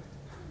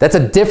 That's a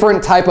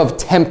different type of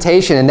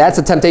temptation, and that's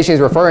the temptation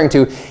he's referring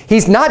to.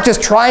 He's not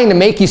just trying to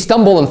make you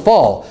stumble and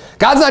fall.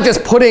 God's not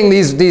just putting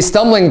these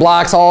stumbling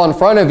blocks all in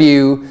front of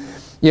you,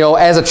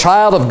 as a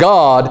child of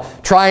God,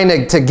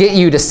 trying to get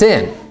you to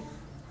sin.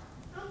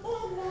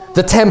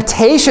 The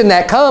temptation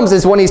that comes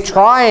is when he's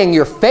trying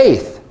your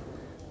faith.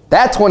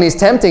 That's when he's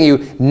tempting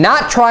you,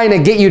 not trying to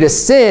get you to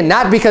sin,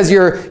 not because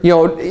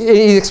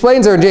he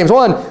explains there in James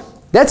 1,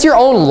 that's your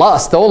own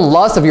lust. The own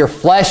lust of your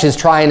flesh is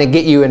trying to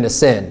get you into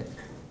sin.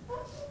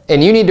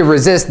 And you need to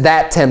resist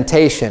that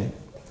temptation.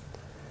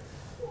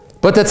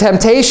 But the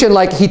temptation,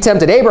 like he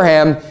tempted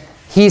Abraham,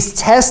 he's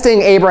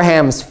testing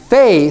Abraham's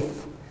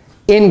faith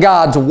in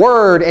God's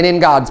word and in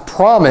God's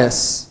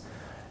promise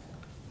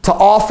to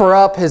offer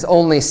up his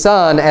only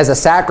son as a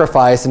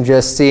sacrifice, and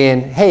just seeing,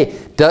 hey,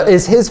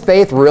 is his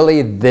faith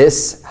really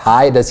this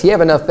high? Does he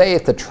have enough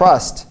faith to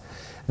trust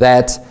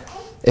that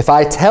if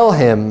I tell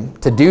him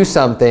to do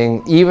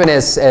something, even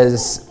as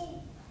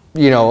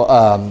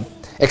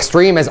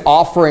extreme as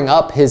offering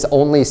up his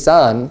only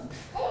son,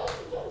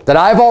 that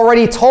I've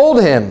already told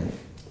him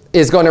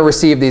is going to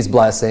receive these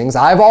blessings,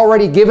 I've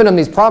already given him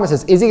these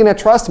promises, is he going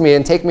to trust me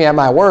and take me at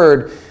my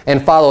word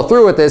and follow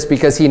through with this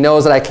because he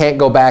knows that I can't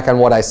go back on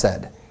what I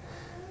said?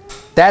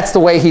 That's the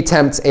way he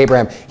tempts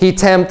Abraham. He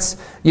tempts,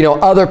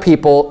 other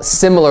people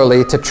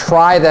similarly to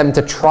try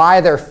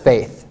their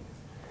faith,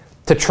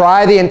 to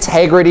try the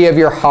integrity of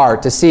your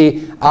heart, to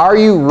see, are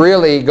you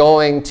really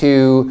going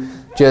to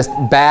just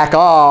back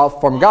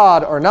off from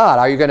God or not?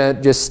 Are you going to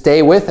just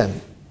stay with him?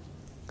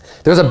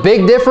 There's a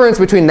big difference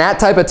between that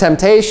type of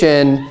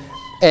temptation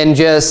and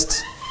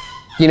just,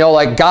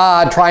 like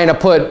God trying to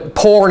put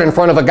porn in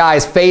front of a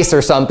guy's face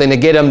or something to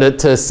get him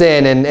to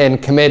sin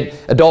and commit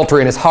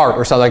adultery in his heart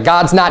or something.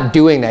 God's not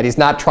doing that. He's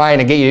not trying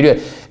to get you to do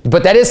it.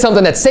 But that is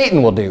something that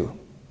Satan will do.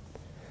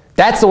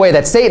 That's the way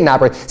that Satan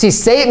operates. See,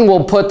 Satan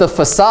will put the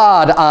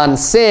facade on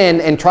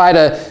sin and try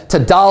to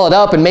doll it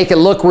up and make it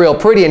look real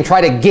pretty and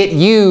try to get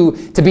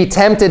you to be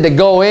tempted to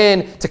go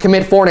in to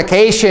commit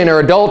fornication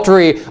or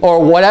adultery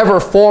or whatever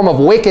form of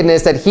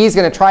wickedness that he's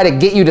going to try to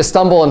get you to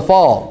stumble and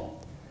fall.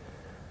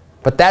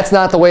 But that's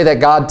not the way that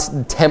God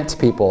tempts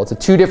people. It's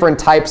two different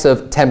types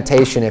of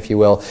temptation, if you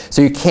will. So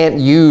you can't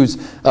use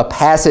a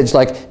passage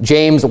like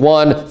James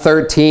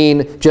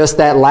 1:13, just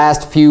that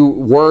last few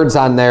words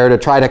on there to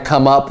try to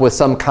come up with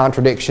some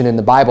contradiction in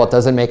the Bible. It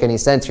doesn't make any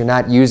sense. You're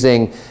not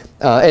using,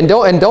 and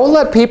don't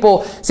let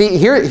people, see,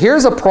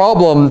 here's a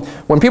problem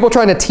when people are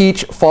trying to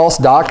teach false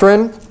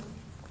doctrine.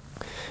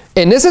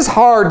 And this is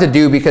hard to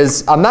do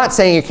because I'm not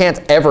saying you can't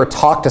ever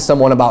talk to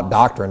someone about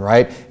doctrine,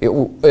 right?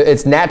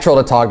 It's natural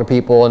to talk to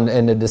people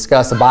and to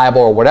discuss the Bible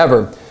or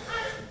whatever.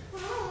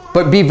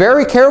 But be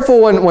very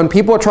careful when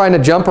people are trying to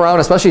jump around,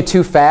 especially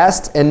too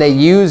fast, and they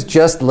use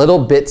just little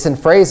bits and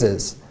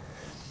phrases.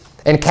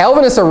 And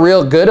Calvinists are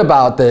real good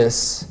about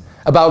this,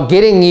 about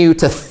getting you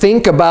to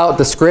think about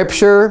the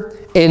Scripture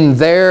in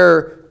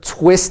their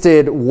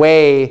twisted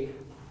way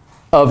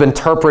of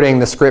interpreting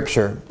the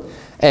Scripture.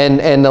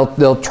 And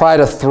they'll try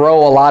to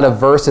throw a lot of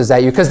verses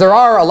at you, because there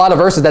are a lot of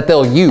verses that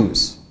they'll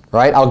use,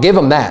 right? I'll give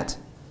them that.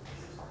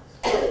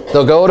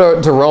 They'll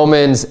go to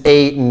Romans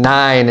 8 and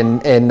 9,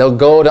 and they'll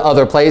go to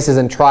other places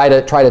and try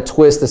to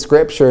twist the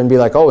Scripture and be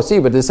like, oh, see,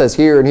 but this says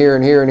here and here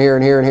and here and here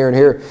and here and here and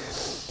here.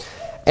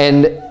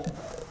 And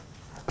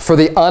for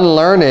the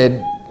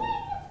unlearned,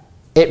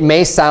 it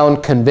may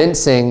sound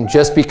convincing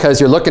just because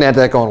you're looking at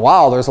that going,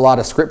 wow, there's a lot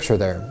of Scripture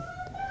there.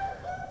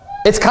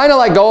 It's kind of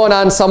like going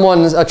on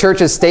a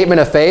church's statement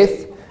of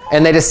faith,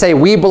 and they just say,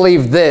 we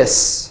believe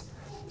this.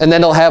 And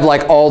then they'll have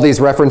like all these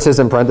references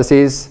in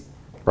parentheses,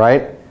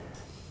 right?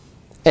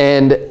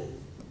 And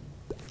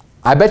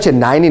I bet you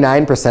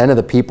 99% of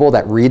the people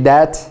that read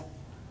that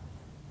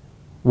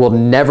will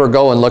never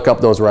go and look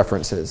up those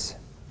references.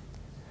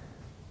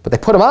 But they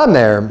put them on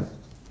there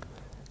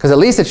because at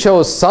least it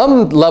shows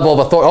some level of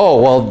authority.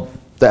 Oh, well,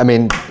 I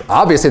mean,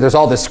 obviously there's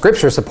all this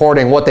Scripture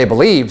supporting what they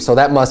believe, so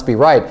that must be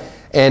right.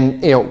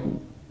 And, you know,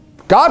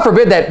 God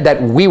forbid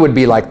that we would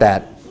be like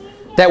that.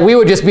 That we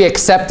would just be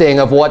accepting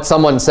of what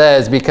someone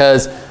says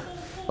because,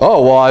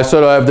 oh, well, I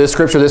said I have this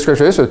Scripture, this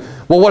Scripture, this Scripture.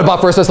 Well, what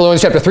about 1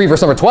 Thessalonians chapter 3,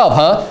 verse number 12,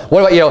 huh? What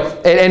about, you know,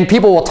 and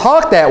people will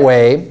talk that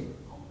way,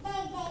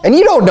 and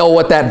you don't know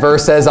what that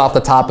verse says off the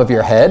top of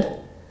your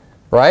head,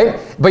 right?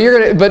 But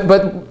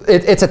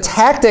it's a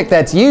tactic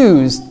that's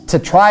used to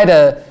try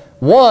to,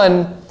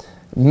 one,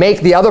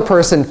 make the other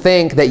person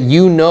think that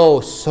you know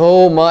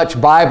so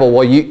much Bible.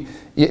 Well,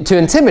 to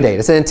intimidate.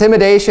 It's an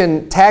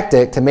intimidation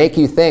tactic to make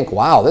you think,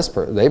 wow,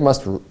 they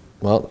must,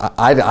 well,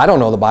 I don't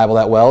know the Bible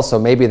that well, so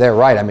maybe they're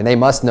right. I mean, they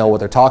must know what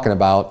they're talking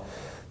about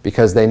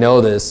because they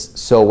know this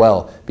so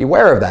well.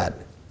 Beware of that.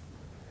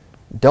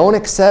 Don't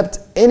accept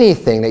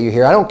anything that you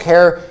hear. I don't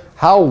care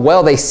how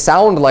well they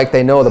sound like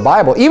they know the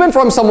Bible. Even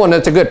from someone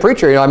that's a good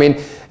preacher, you know, I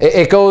mean,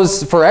 it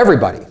goes for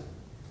everybody.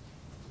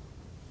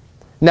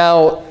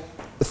 Now,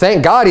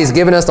 thank God He's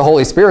given us the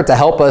Holy Spirit to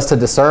help us to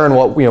discern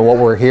what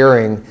we're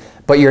hearing.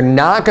 But you're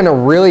not going to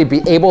really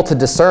be able to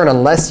discern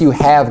unless you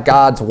have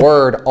God's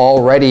Word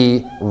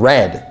already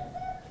read.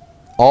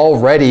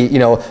 Already, you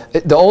know,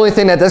 the only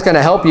thing that's going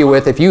to help you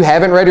with, if you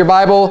haven't read your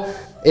Bible,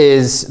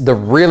 is the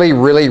really,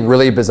 really,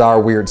 really bizarre,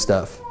 weird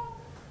stuff.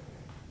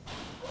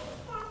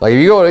 Like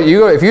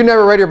if you've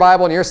never read your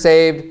Bible and you're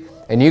saved,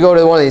 and you go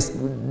to one of these,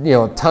 you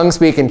know,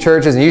 tongue-speaking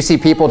churches, and you see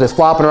people just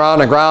flopping around on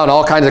the ground,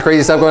 all kinds of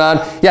crazy stuff going on,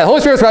 yeah, the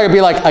Holy Spirit's probably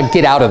going to be like,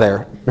 get out of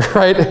there,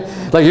 right?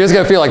 Like you're just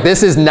going to feel like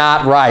this is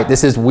not right,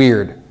 this is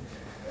weird.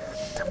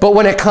 But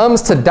when it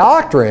comes to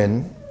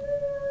doctrine,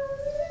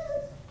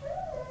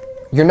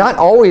 you're not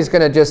always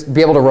going to just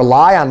be able to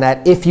rely on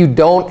that if you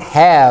don't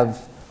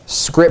have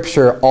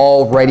Scripture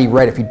already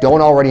read. If you don't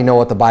already know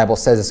what the Bible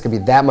says, it's going to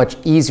be that much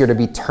easier to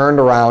be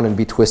turned around and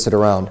be twisted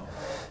around.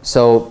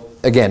 So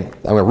again,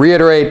 I'm going to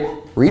reiterate,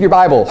 read your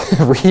Bible.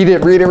 Read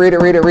it, read it, read it,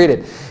 read it, read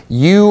it.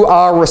 You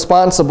are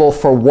responsible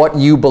for what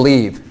you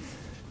believe.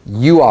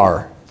 You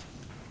are.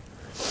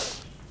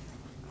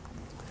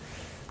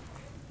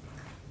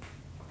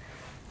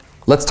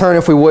 Let's turn,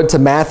 if we would, to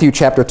Matthew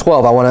chapter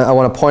 12. I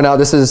want to point out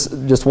this is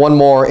just one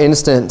more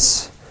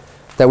instance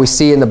that we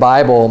see in the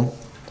Bible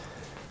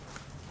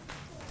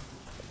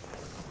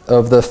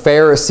of the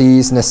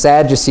Pharisees and the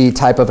Sadducee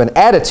type of an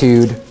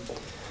attitude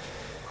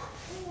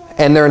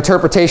and their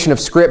interpretation of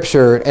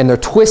Scripture, and their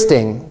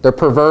twisting, their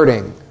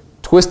perverting,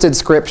 twisted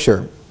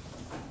Scripture,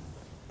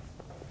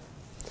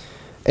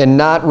 and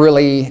not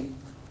really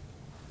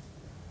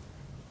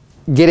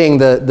getting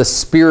the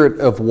spirit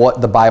of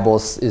what the Bible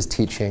is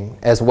teaching,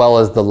 as well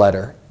as the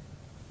letter.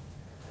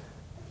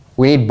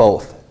 We need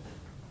both.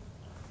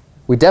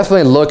 We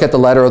definitely look at the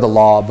letter of the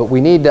law, but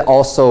we need to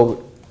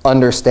also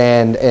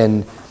understand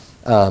and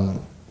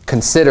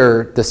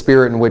consider the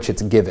spirit in which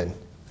it's given.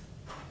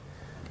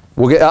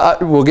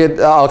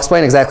 I'll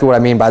explain exactly what I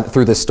mean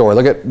through this story.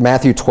 Look at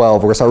Matthew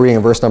 12. We're going to start reading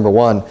in verse number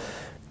 1.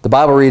 The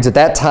Bible reads, "At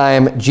that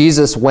time,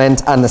 Jesus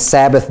went on the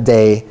Sabbath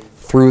day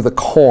through the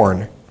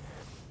corn,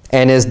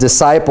 And his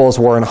disciples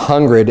were an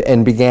hungered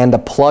and began to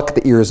pluck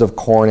the ears of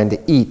corn and to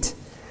eat.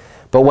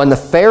 But when the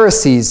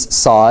Pharisees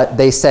saw it,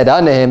 they said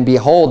unto him,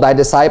 Behold, thy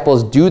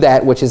disciples do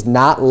that which is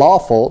not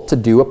lawful to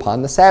do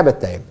upon the Sabbath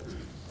day.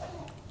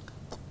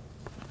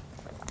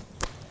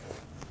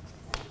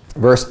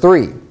 Verse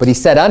 3, But he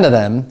said unto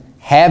them,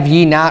 Have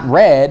ye not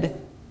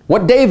read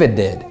what David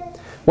did,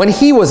 when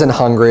he was an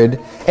hungered,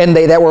 and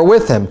they that were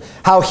with him,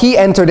 how he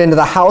entered into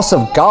the house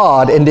of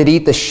God, and did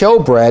eat the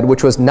showbread,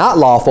 which was not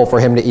lawful for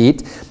him to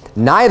eat,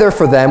 neither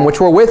for them which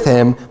were with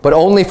him, but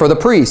only for the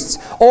priests?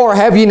 Or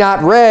have ye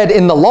not read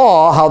in the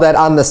law how that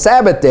on the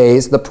Sabbath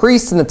days the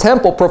priests in the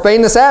temple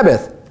profane the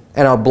Sabbath,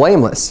 and are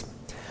blameless?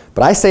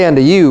 But I say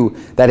unto you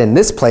that in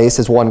this place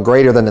is one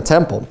greater than the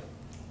temple.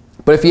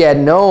 But if ye had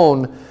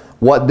known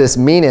what this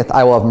meaneth,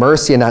 I will have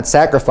mercy and not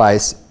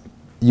sacrifice,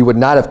 you would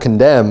not have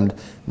condemned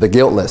the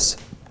guiltless.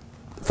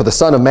 For the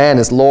Son of Man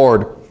is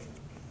Lord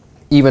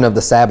even of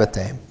the Sabbath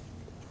day.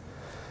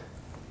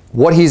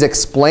 What he's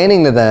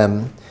explaining to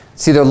them,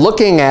 see, they're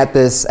looking at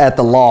this, at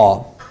the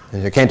law.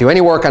 You can't do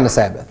any work on the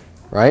Sabbath,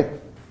 right?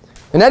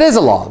 And that is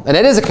a law, and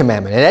that is a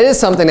commandment, and that is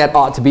something that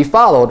ought to be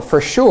followed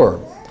for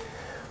sure.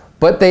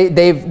 But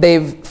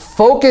they've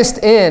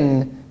focused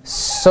in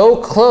so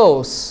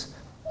close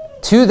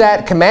to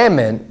that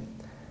commandment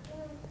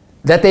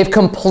that they've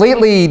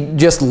completely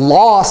just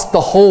lost the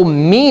whole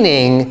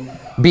meaning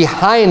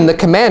behind the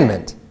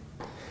commandment.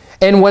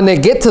 And when they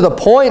get to the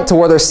point to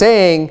where they're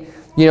saying,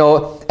 you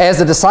know, as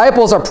the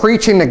disciples are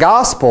preaching the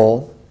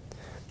gospel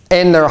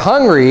and they're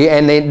hungry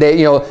and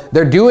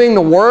they're doing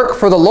the work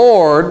for the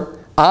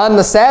Lord on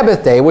the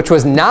Sabbath day, which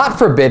was not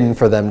forbidden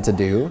for them to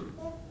do,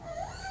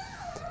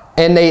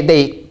 and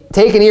they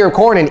take an ear of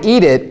corn and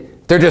eat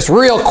it, they're just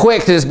real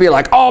quick to just be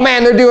like, oh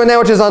man, they're doing that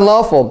which is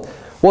unlawful.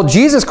 Well,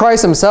 Jesus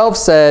Christ himself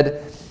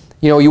said,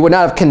 you know, you would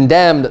not have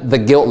condemned the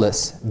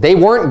guiltless. They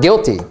weren't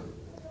guilty.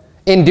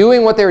 In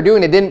doing what they were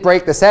doing, it didn't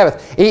break the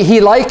Sabbath. He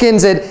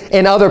likens it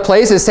in other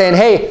places saying,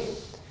 hey,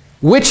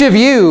 which of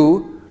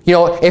you,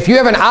 if you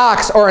have an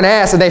ox or an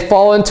ass and they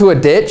fall into a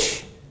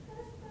ditch,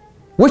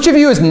 which of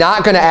you is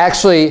not going to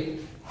actually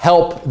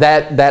help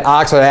that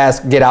ox or that ass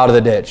get out of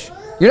the ditch?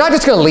 You're not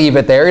just going to leave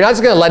it there. You're not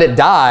just going to let it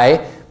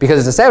die because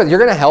it's a Sabbath. You're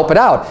going to help it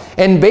out.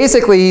 And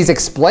basically, he's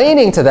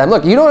explaining to them,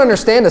 look, you don't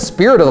understand the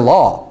spirit of the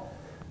law.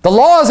 The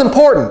law is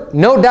important,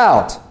 no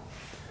doubt.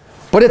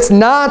 But it's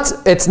not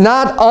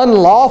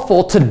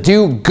unlawful to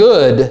do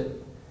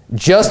good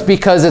just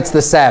because it's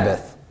the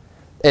Sabbath.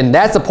 And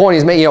that's the point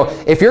he's making.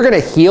 If you're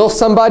going to heal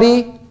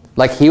somebody,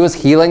 like he was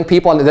healing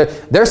people, and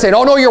they're saying,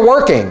 oh no, you're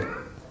working.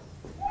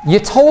 You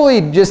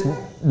totally just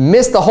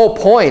missed the whole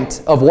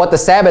point of what the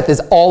Sabbath is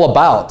all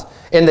about,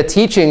 in the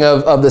teaching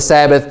of the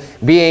Sabbath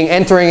being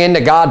entering into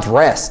God's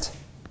rest.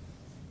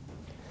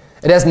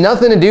 It has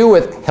nothing to do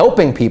with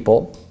helping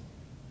people.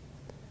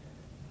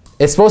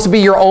 It's supposed to be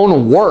your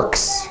own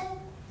works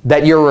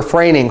that you're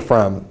refraining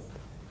from,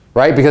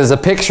 right? Because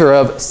it's a picture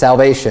of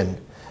salvation.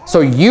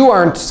 So you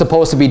aren't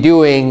supposed to be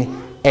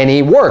doing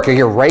any work, or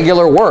your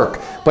regular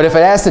work. But if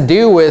it has to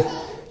do with,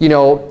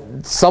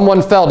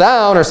 someone fell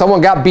down or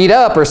someone got beat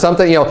up or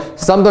something,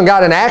 someone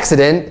got an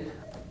accident,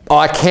 oh,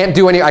 I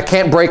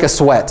can't break a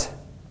sweat.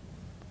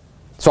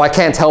 So I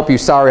can't help you,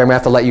 sorry, I'm going to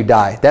have to let you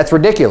die. That's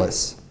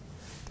ridiculous,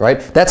 right?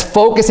 That's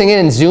focusing in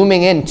and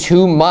zooming in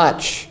too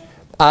much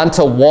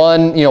onto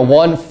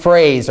one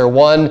phrase or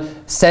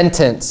one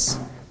sentence,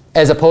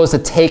 as opposed to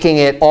taking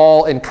it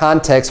all in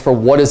context for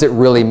what does it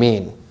really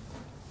mean.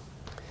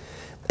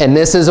 And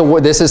this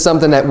is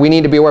something that we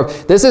need to be aware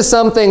of. This is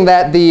something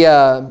that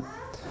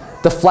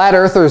the flat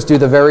earthers do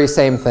the very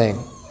same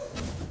thing.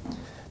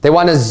 They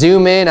want to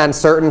zoom in on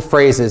certain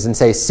phrases and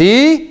say,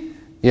 see,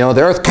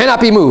 the earth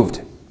cannot be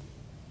moved.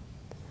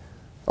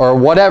 Or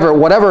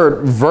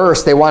whatever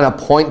verse they want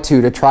to point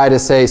to try to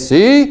say,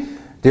 see,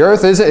 the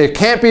earth it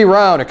can't be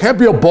round, it can't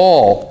be a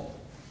ball.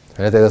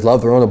 And they just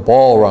love throwing a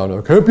ball around.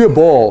 It can't be a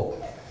ball.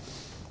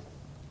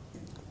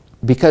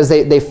 Because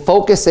they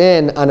focus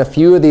in on a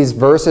few of these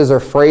verses or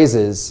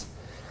phrases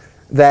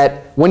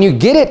that when you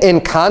get it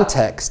in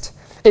context,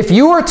 if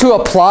you were to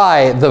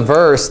apply the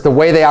verse the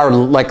way they are,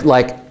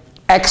 like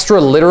extra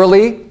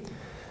literally,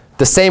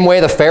 the same way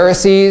the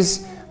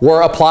Pharisees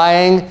were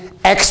applying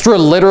extra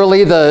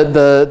literally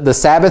the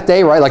Sabbath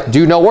day, right? Like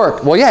do no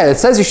work. Well, yeah, it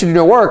says you should do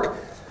no work,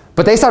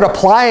 but they start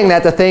applying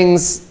that to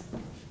things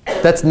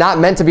that's not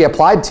meant to be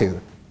applied to.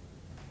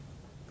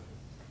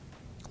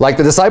 Like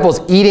the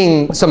disciples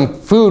eating some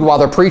food while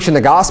they're preaching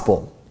the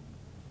gospel.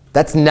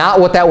 That's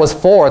not what that was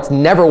for. It's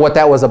never what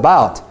that was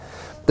about.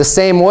 The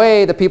same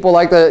way the people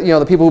like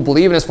the people who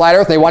believe in this flat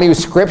earth, they want to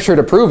use scripture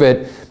to prove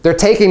it. They're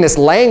taking this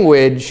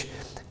language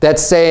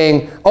that's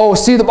saying, oh,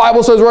 see, the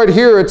Bible says right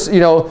here, it's,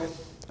 and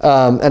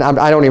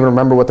I don't even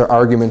remember what their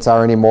arguments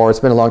are anymore. It's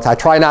been a long time. I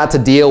try not to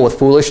deal with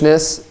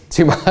foolishness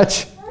too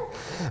much.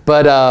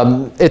 But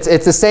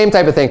it's the same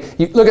type of thing.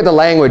 You look at the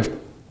language,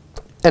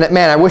 and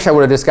man, I wish I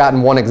would have just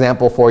gotten one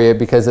example for you,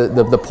 because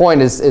the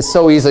point is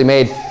so easily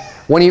made.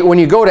 When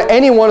you go to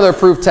any one of their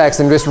proof texts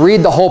and just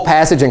read the whole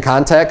passage in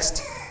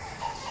context,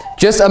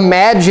 Just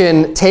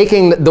imagine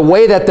taking the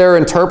way that they're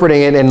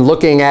interpreting it and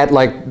looking at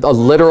like a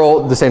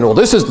literal, the saying, well,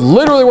 this is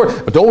literally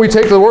word. Don't we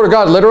take the word of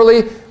God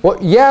literally? Well,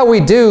 yeah, we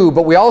do,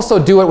 but we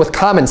also do it with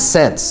common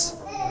sense.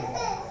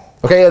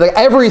 Okay, like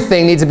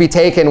everything needs to be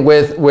taken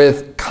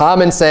with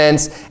common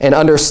sense and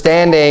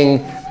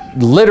understanding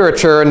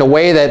literature and the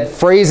way that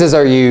phrases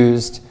are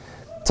used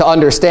to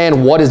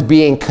understand what is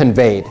being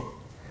conveyed.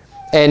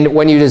 And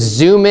when you just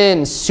zoom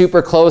in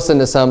super close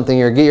into something,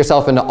 you get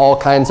yourself into all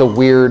kinds of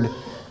weird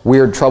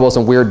troubles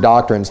and weird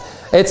doctrines.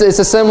 It's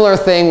a similar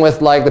thing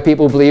with like the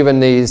people who believe in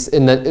these,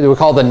 we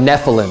call the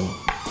Nephilim,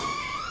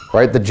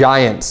 right? The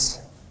giants.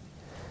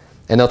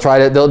 And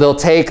they'll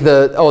take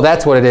the, oh,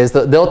 that's what it is.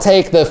 They'll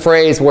take the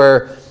phrase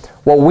where,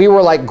 well, we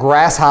were like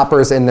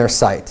grasshoppers in their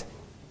sight,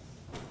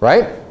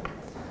 right?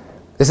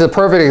 This is a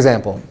perfect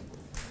example.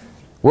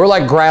 We're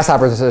like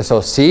grasshoppers. So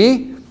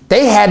see,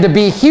 they had to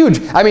be huge.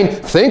 I mean,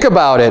 think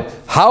about it.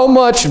 How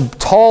much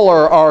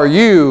taller are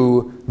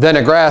you than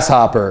a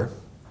grasshopper?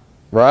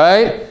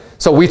 Right?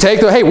 So we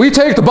take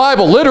the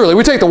Bible literally.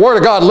 We take the Word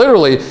of God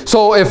literally.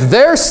 So if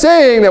they're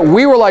saying that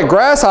we were like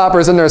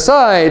grasshoppers in their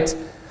sight,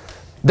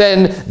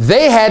 then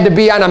they had to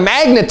be on a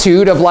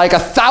magnitude of like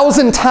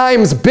 1,000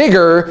 times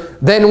bigger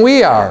than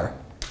we are.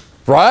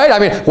 Right? I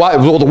mean,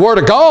 well, the Word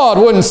of God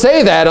wouldn't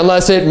say that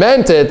unless it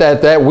meant it,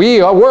 that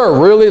we were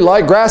really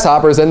like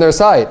grasshoppers in their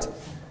sight.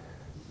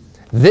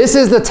 This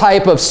is the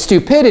type of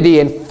stupidity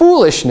and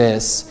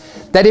foolishness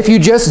that if you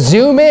just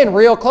zoom in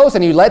real close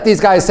and you let these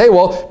guys say,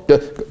 well,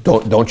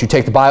 don't you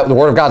take the Bible, the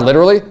Word of God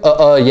literally?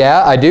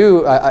 Yeah, I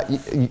do.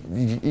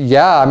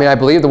 Yeah, I mean, I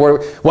believe the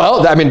Word.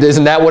 Well, I mean,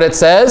 isn't that what it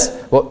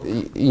says? Well,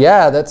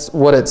 yeah, that's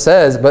what it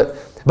says. But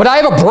I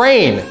have a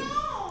brain,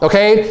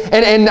 okay?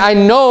 And I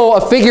know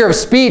a figure of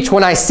speech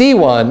when I see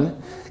one.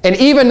 And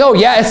even though,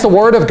 yeah, it's the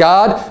Word of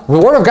God, the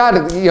Word of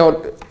God, you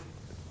know,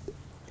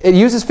 it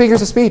uses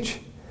figures of speech.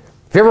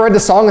 Have you ever read the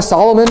Song of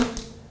Solomon?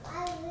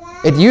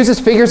 It uses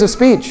figures of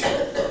speech.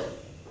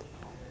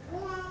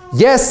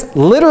 Yes,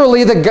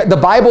 literally the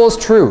Bible is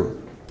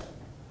true.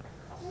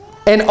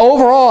 And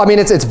overall, I mean,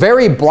 it's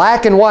very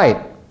black and white.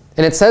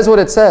 And it says what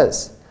it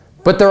says.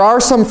 But there are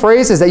some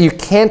phrases that you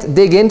can't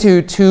dig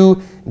into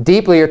too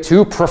deeply or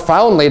too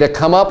profoundly to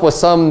come up with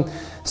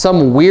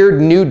some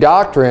weird new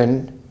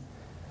doctrine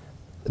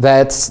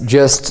that's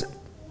just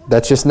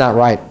not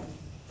right.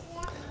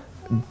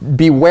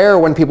 Beware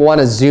when people want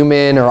to zoom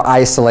in or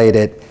isolate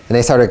it and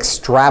they start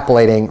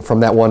extrapolating from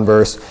that one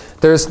verse.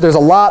 There's a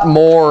lot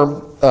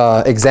more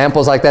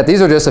examples like that.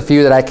 These are just a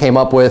few that I came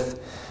up with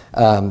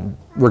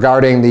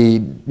regarding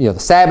the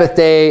Sabbath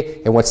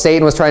day and what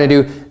Satan was trying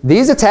to do.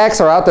 These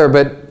attacks are out there,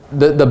 but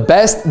the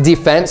best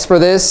defense for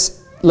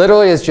this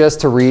literally is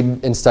just to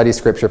read and study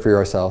Scripture for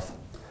yourself.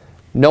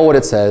 Know what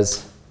it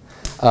says.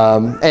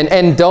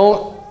 And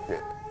don't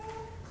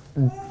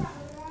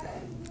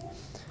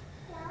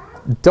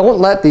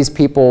let these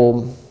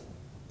people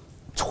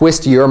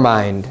twist your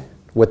mind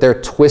with their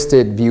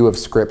twisted view of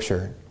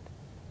Scripture.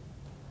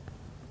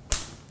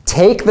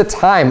 Take the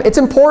time. It's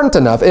important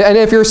enough. And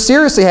if you're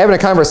seriously having a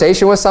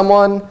conversation with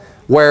someone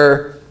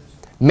where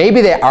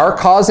maybe they are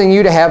causing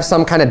you to have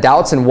some kind of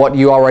doubts in what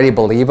you already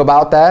believe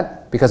about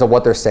that because of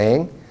what they're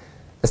saying,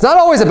 it's not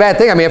always a bad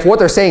thing. I mean, if what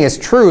they're saying is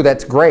true,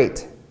 that's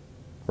great,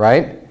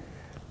 right?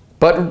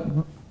 But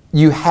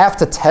you have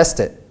to test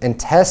it, and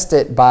test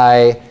it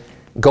by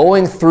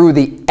going through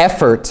the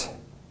effort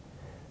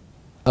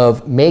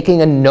of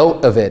making a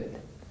note of it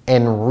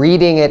and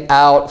reading it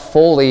out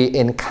fully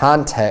in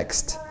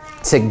context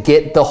to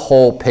get the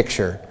whole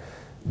picture.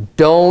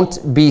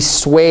 Don't be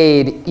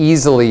swayed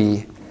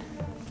easily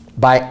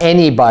by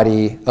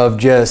anybody of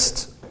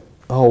just,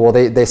 oh, well,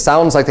 they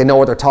sounds like they know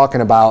what they're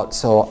talking about,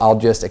 so I'll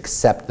just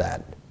accept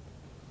that.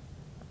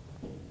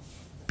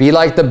 Be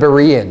like the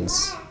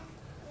Bereans.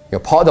 The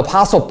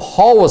Apostle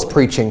Paul was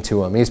preaching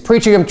to them. He was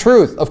preaching them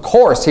truth. Of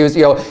course,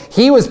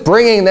 he was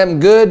bringing them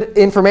good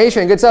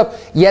information and good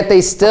stuff, yet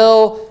they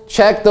still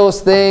checked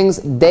those things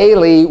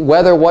daily,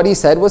 whether what he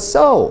said was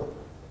so.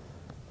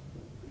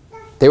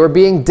 They were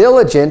being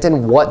diligent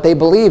in what they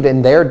believed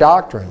in their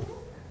doctrine.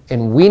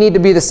 And we need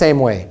to be the same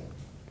way.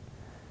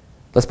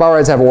 Let's bow our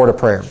heads and have a word of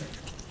prayer.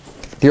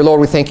 Dear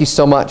Lord, we thank you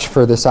so much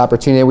for this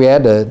opportunity we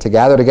had to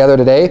gather together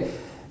today.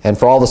 And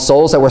for all the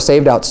souls that were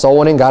saved out soul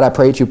winning, God, I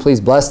pray that you please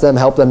bless them,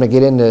 help them to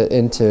get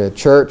into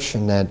church,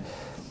 and that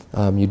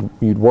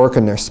you'd work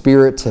in their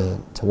spirit to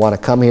want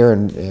to come here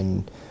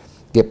and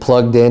get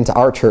plugged into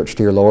our church,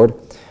 dear Lord.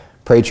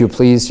 Pray that you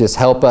please just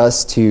help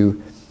us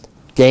to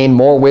gain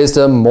more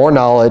wisdom, more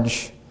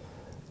knowledge.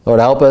 Lord,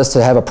 help us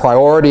to have a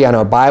priority on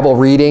our Bible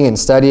reading and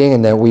studying,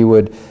 and that we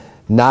would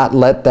not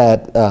let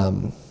that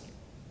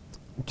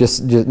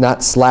just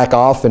not slack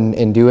off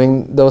in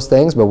doing those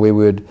things, but we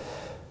would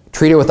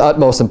treat it with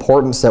utmost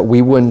importance, that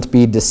we wouldn't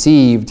be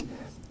deceived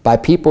by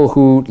people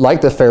who, like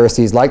the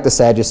Pharisees, like the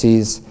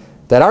Sadducees,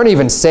 that aren't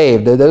even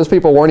saved. Those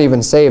people weren't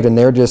even saved, and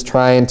they're just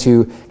trying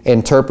to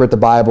interpret the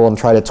Bible and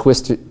try to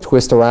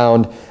twist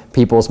around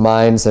people's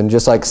minds. And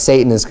just like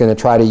Satan is going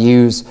to try to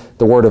use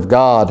the Word of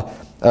God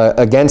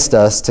against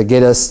us to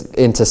get us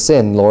into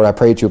sin. Lord, I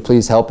pray that you would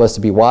please help us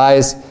to be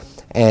wise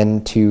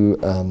and to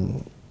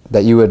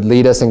that you would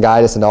lead us and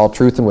guide us into all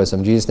truth and wisdom.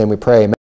 In Jesus' name we pray. Amen.